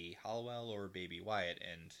baby Hallowell or baby Wyatt?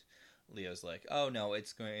 And Leo's like, oh no,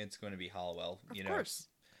 it's going to be Hallowell. Of course.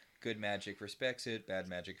 Good magic respects it, bad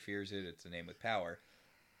magic fears it. It's a name with power.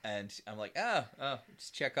 And I'm like, it's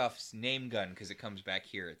Chekhov's name gun, because it comes back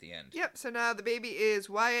here at the end. Yep, so now the baby is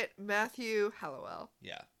Wyatt Matthew Hallowell.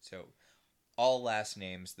 Yeah, so all last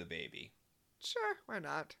names the baby. Sure, why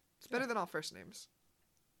not? It's better than all first names.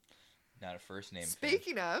 Not a first name.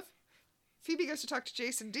 Speaking of, Phoebe goes to talk to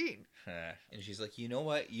Jason Dean. And she's like, you know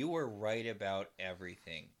what? You were right about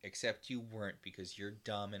everything. Except you weren't, because you're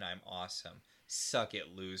dumb and I'm awesome. Suck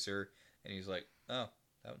it, loser. And he's like, oh,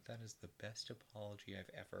 that is the best apology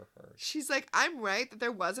I've ever heard. She's like, I'm right that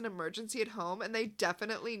there was an emergency at home and they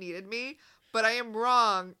definitely needed me, but I am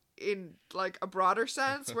wrong in like a broader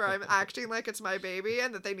sense where I'm acting like it's my baby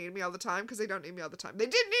and that they need me all the time, because they don't need me all the time. They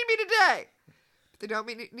did need me today, but they don't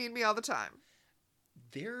need me all the time.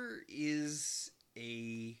 There is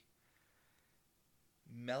a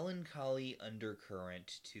melancholy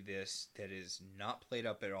undercurrent to this that is not played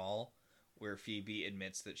up at all, where Phoebe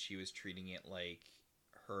admits that she was treating it like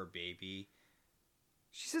her baby.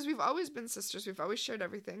 She says, we've always been sisters. We've always shared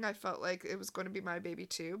everything. I felt like it was going to be my baby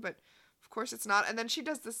too, but of course it's not. And then she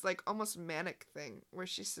does this like almost manic thing where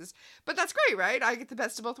she says, but that's great, right? I get the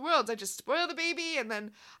best of both worlds. I just spoil the baby and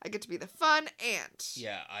then I get to be the fun aunt.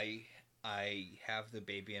 Yeah, I have the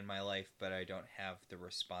baby in my life, but I don't have the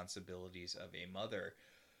responsibilities of a mother,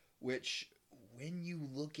 which, when you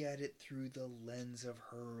look at it through the lens of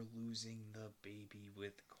her losing the baby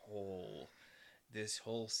with Cole, this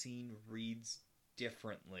whole scene reads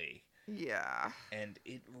differently. Yeah. And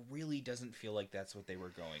it really doesn't feel like that's what they were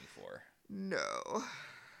going for. No.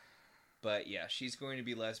 But yeah, she's going to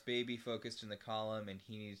be less baby focused in the column, and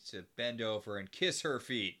he needs to bend over and kiss her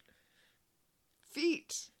feet.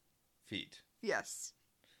 Feet. Yes.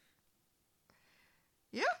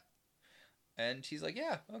 Yeah. And she's like,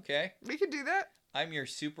 yeah, okay. We can do that. I'm your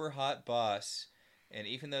super hot boss. And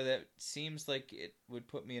even though that seems like it would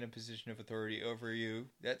put me in a position of authority over you,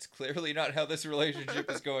 that's clearly not how this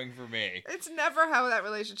relationship is going for me. It's never how that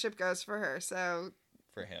relationship goes for her, so...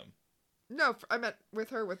 For him. No, I meant with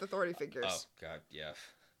her with authority figures. Oh, God, yeah.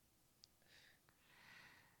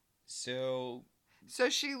 So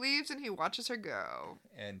she leaves and he watches her go.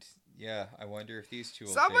 And, yeah, I wonder if these two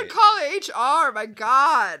will Someone date. call HR, my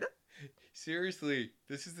God! Seriously,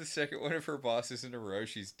 this is the second one of her bosses in a row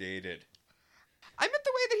she's dated. I meant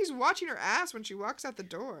the way that he's watching her ass when she walks out the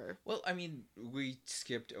door. Well, I mean, we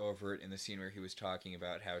skipped over it in the scene where he was talking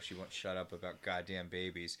about how she won't shut up about goddamn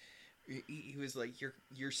babies. He was like,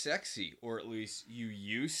 you're sexy, or at least you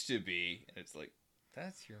used to be. And it's like,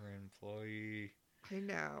 that's your employee. I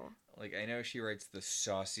know. Like, I know she writes the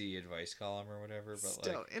saucy advice column or whatever, but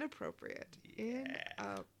still like... inappropriate. Yeah.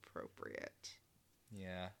 Inappropriate.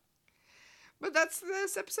 Yeah. But that's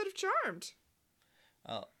this episode of Charmed.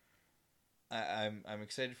 Oh, I'm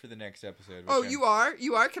excited for the next episode. Oh, you are?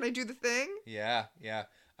 You are? Can I do the thing? Yeah.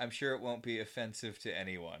 I'm sure it won't be offensive to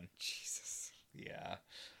anyone. Jesus. Yeah.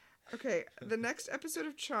 Okay, the next episode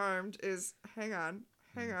of Charmed is... Hang on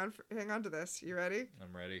to this. You ready?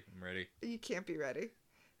 I'm ready. You can't be ready.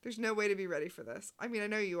 There's no way to be ready for this. I mean, I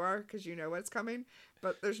know you are because you know what's coming,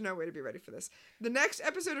 but there's no way to be ready for this. The next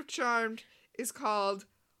episode of Charmed is called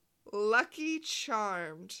Lucky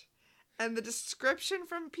Charmed. And the description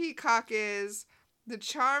from Peacock is the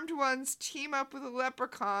Charmed ones team up with a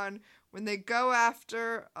leprechaun when they go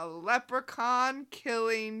after a leprechaun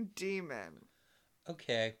killing demon.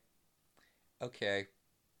 Okay.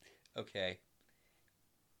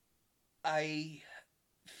 I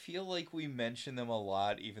feel like we mention them a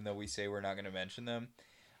lot, even though we say we're not going to mention them.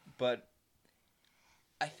 But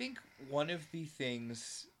I think one of the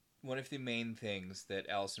main things that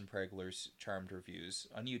Alison Pregler's Charmed reviews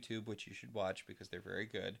on YouTube, which you should watch because they're very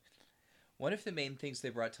good, one of the main things they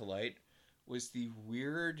brought to light was the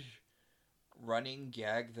weird running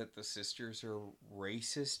gag that the sisters are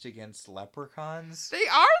racist against leprechauns. They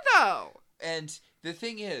are, though! And the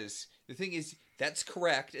thing is, that's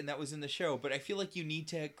correct, and that was in the show. But I feel like you need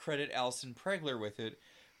to credit Alison Pregler with it,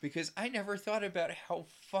 because I never thought about how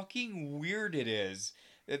fucking weird it is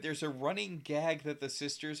that there's a running gag that the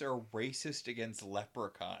sisters are racist against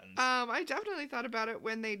leprechauns. I definitely thought about it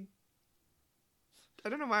when they. I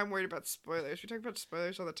don't know why I'm worried about spoilers. We talk about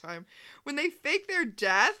spoilers all the time. When they fake their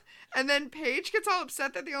death, and then Paige gets all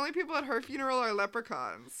upset that the only people at her funeral are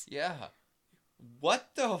leprechauns. Yeah. What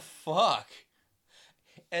the fuck?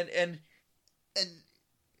 And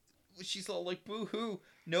she's all like, boo-hoo.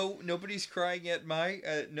 No, nobody's crying at my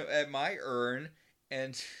urn.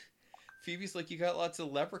 And Phoebe's like, you got lots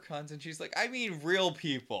of leprechauns. And she's like, I mean real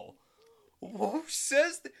people. Who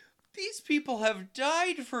says these people have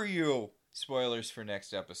died for you? Spoilers for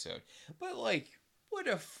next episode. But, like, what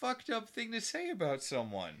a fucked up thing to say about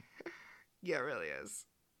someone. Yeah, it really is.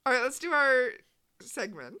 All right, let's do our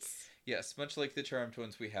segments. Yes, much like the Charm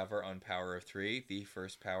Twins, we have our own Power of Three. The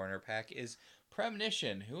first power in our pack is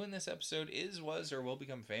Premonition, who in this episode is, was, or will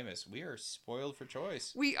become famous. We are spoiled for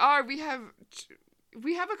choice. We are. We have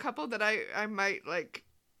a couple that I might, like,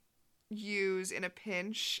 use in a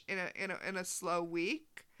pinch in a slow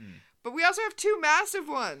week. But we also have two massive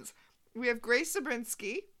ones. We have Grace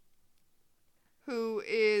Zabriskie, who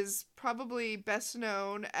is probably best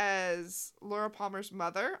known as Laura Palmer's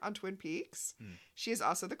mother on Twin Peaks. She is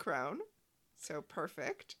also the crone, so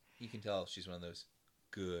perfect. You can tell she's one of those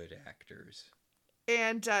good actors.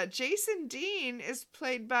 And Jason Dean is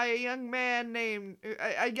played by a young man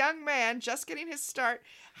just getting his start,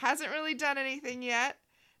 hasn't really done anything yet,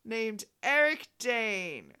 named Eric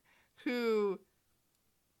Dane, who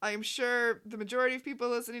I'm sure the majority of people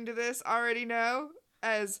listening to this already know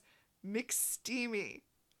as McSteamy,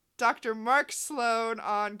 Dr. Mark Sloan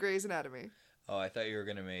on Grey's Anatomy. Oh, I thought you were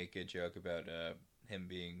going to make a joke about him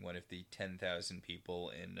being one of the 10,000 people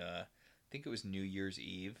in, I think it was New Year's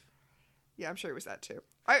Eve. Yeah, I'm sure it was that too.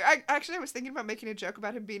 I was thinking about making a joke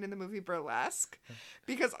about him being in the movie Burlesque,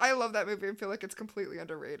 because I love that movie and feel like it's completely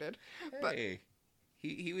underrated. Hey,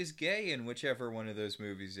 he was gay in whichever one of those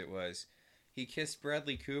movies it was. He kissed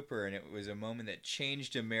Bradley Cooper, and it was a moment that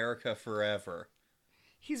changed America forever.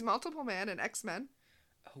 He's multiple man in X-Men.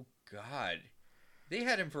 Oh, God. They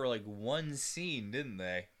had him for, like, one scene, didn't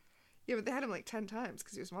they? Yeah, but they had him, like, 10 times,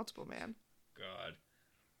 because he was multiple man. God.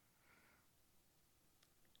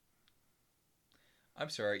 I'm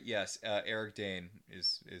sorry, yes, Eric Dane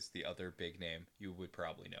is the other big name. You would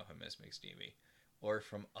probably know him as McSteamy. Or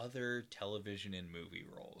from other television and movie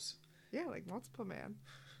roles. Yeah, like multiple man.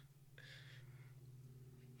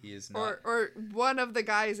 He is not... Or one of the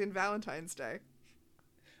guys in Valentine's Day.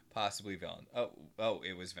 Possibly Oh,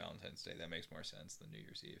 it was Valentine's Day. That makes more sense than New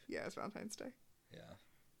Year's Eve. Yeah, it's Valentine's Day. Yeah.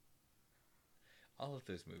 All of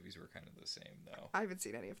those movies were kind of the same, though. I haven't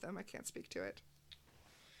seen any of them. I can't speak to it.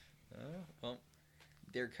 Well,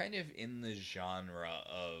 they're kind of in the genre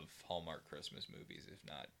of Hallmark Christmas movies, if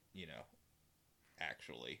not,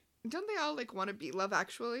 actually. Don't they all, like, want to be Love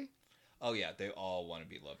Actually? Oh, yeah, they all want to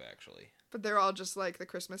be Love Actually. But they're all just like the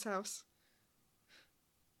Christmas House.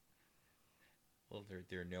 Well,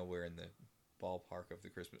 they're nowhere in the ballpark of the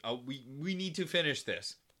Christmas... Oh, we need to finish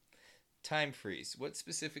this. Time freeze. What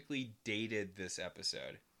specifically dated this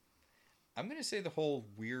episode? I'm going to say the whole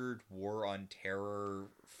weird war on terror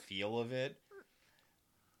feel of it.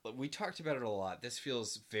 We talked about it a lot. This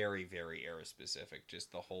feels very, very era-specific.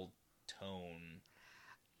 Just the whole tone.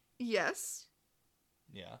 Yes.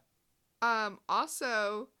 Yeah.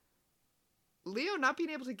 Also, Leo not being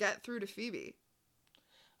able to get through to Phoebe.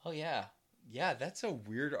 Oh, yeah. Yeah, that's a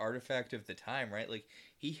weird artifact of the time, right? Like,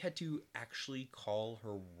 he had to actually call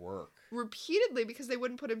her work. Repeatedly, because they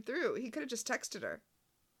wouldn't put him through. He could have just texted her.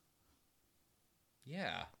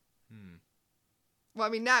 Yeah. Well, I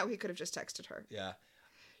mean, now he could have just texted her. Yeah.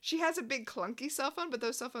 She has a big clunky cell phone, but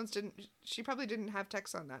those cell phones she probably didn't have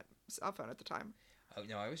text on that cell phone at the time. Oh,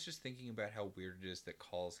 no, I was just thinking about how weird it is that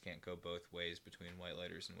calls can't go both ways between white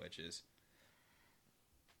lighters and witches.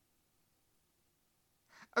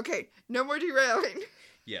 Okay, no more derailing.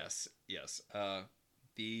 Yes.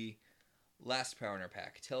 The last power in our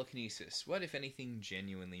pack, telekinesis. What, if anything,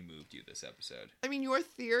 genuinely moved you this episode? I mean, your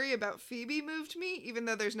theory about Phoebe moved me, even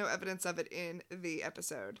though there's no evidence of it in the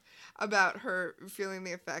episode, about her feeling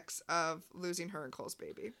the effects of losing her and Cole's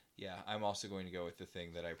baby. Yeah, I'm also going to go with the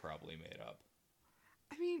thing that I probably made up.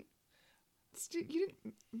 I mean, you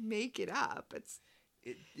didn't make it up.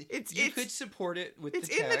 You could support it with the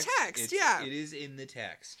text. It's in the text, yeah. It is in the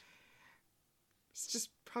text. It's just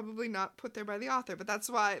probably not put there by the author, but that's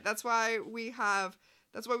why we have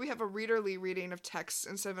a readerly reading of text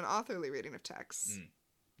instead of an authorly reading of text.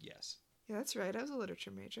 Yes. Yeah, that's right. I was a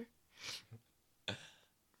literature major. I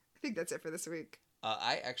think that's it for this week.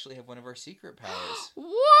 I actually have one of our secret powers.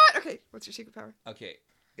 What? Okay, what's your secret power? Okay,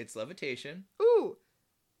 it's levitation. Ooh.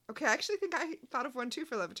 Okay, I actually think I thought of one too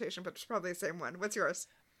for levitation, but it's probably the same one. What's yours?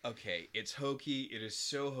 Okay, it's hokey. It is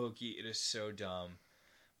so hokey. It is so dumb.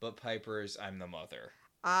 But Piper's I'm the mother.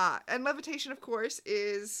 Ah, and levitation, of course,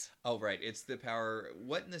 is... Oh, right. It's the power.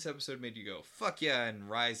 What in this episode made you go, fuck yeah, and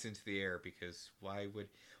rise into the air? Because why would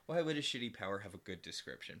a shitty power have a good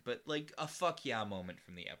description? But, like, a fuck yeah moment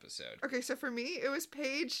from the episode. Okay, so for me, it was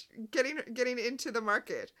Paige getting into the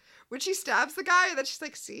market. When she stabs the guy, and then she's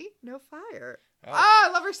like, see? No fire. Oh. Ah,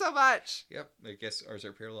 I love her so much. Yep, I guess ours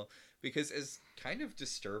are parallel. Because as kind of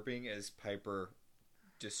disturbing as Piper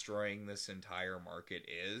destroying this entire market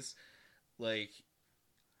is, like...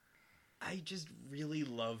 I just really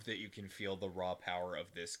love that you can feel the raw power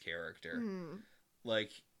of this character.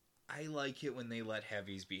 Like, I like it when they let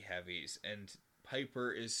heavies be heavies, and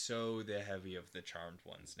Piper is so the heavy of the charmed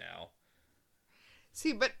ones now.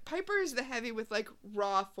 See, but Piper is the heavy with, like,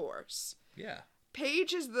 raw force. Yeah.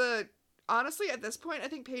 Paige is the... Honestly, at this point, I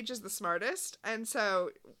think Paige is the smartest, and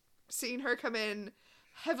so seeing her come in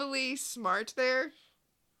heavily smart there,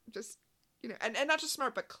 just, you know, and not just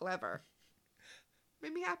smart, but clever.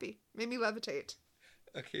 Made me happy. Made me levitate.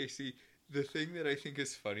 Okay, see, the thing that I think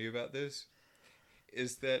is funny about this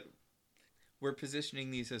is that we're positioning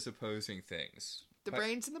these as opposing things. The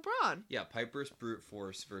brains and the brawn. Yeah, Piper's brute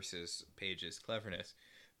force versus Paige's cleverness.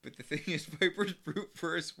 But the thing is, Piper's brute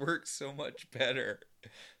force works so much better.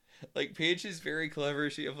 Like, Paige is very clever,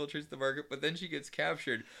 she infiltrates the market, but then she gets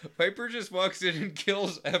captured. Piper just walks in and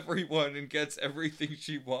kills everyone and gets everything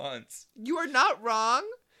she wants. You are not wrong.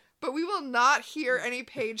 But we will not hear any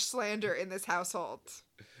Paige slander in this household.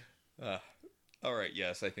 All right,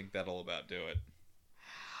 yes, I think that'll about do it.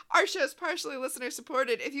 Our show is partially listener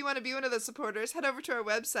supported. If you want to be one of those supporters, head over to our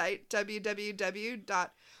website,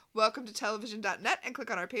 www.welcometotelevision.net, and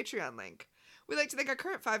click on our Patreon link. We'd like to thank our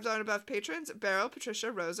current $5 and above patrons, Beryl,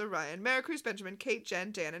 Patricia, Rosa, Ryan, Maricruz, Benjamin, Kate,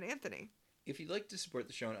 Jen, Dan, and Anthony. If you'd like to support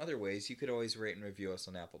the show in other ways, you could always rate and review us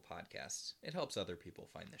on Apple Podcasts. It helps other people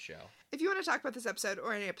find the show. If you want to talk about this episode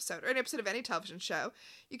or any episode of any television show,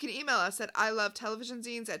 you can email us at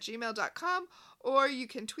ilovetelevisionzines@gmail.com, or you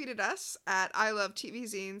can tweet at us at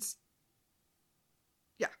ilovetvzines.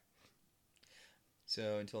 Yeah.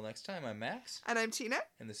 So until next time, I'm Max. And I'm Tina.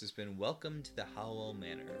 And this has been Welcome to the Howell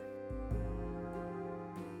Manor.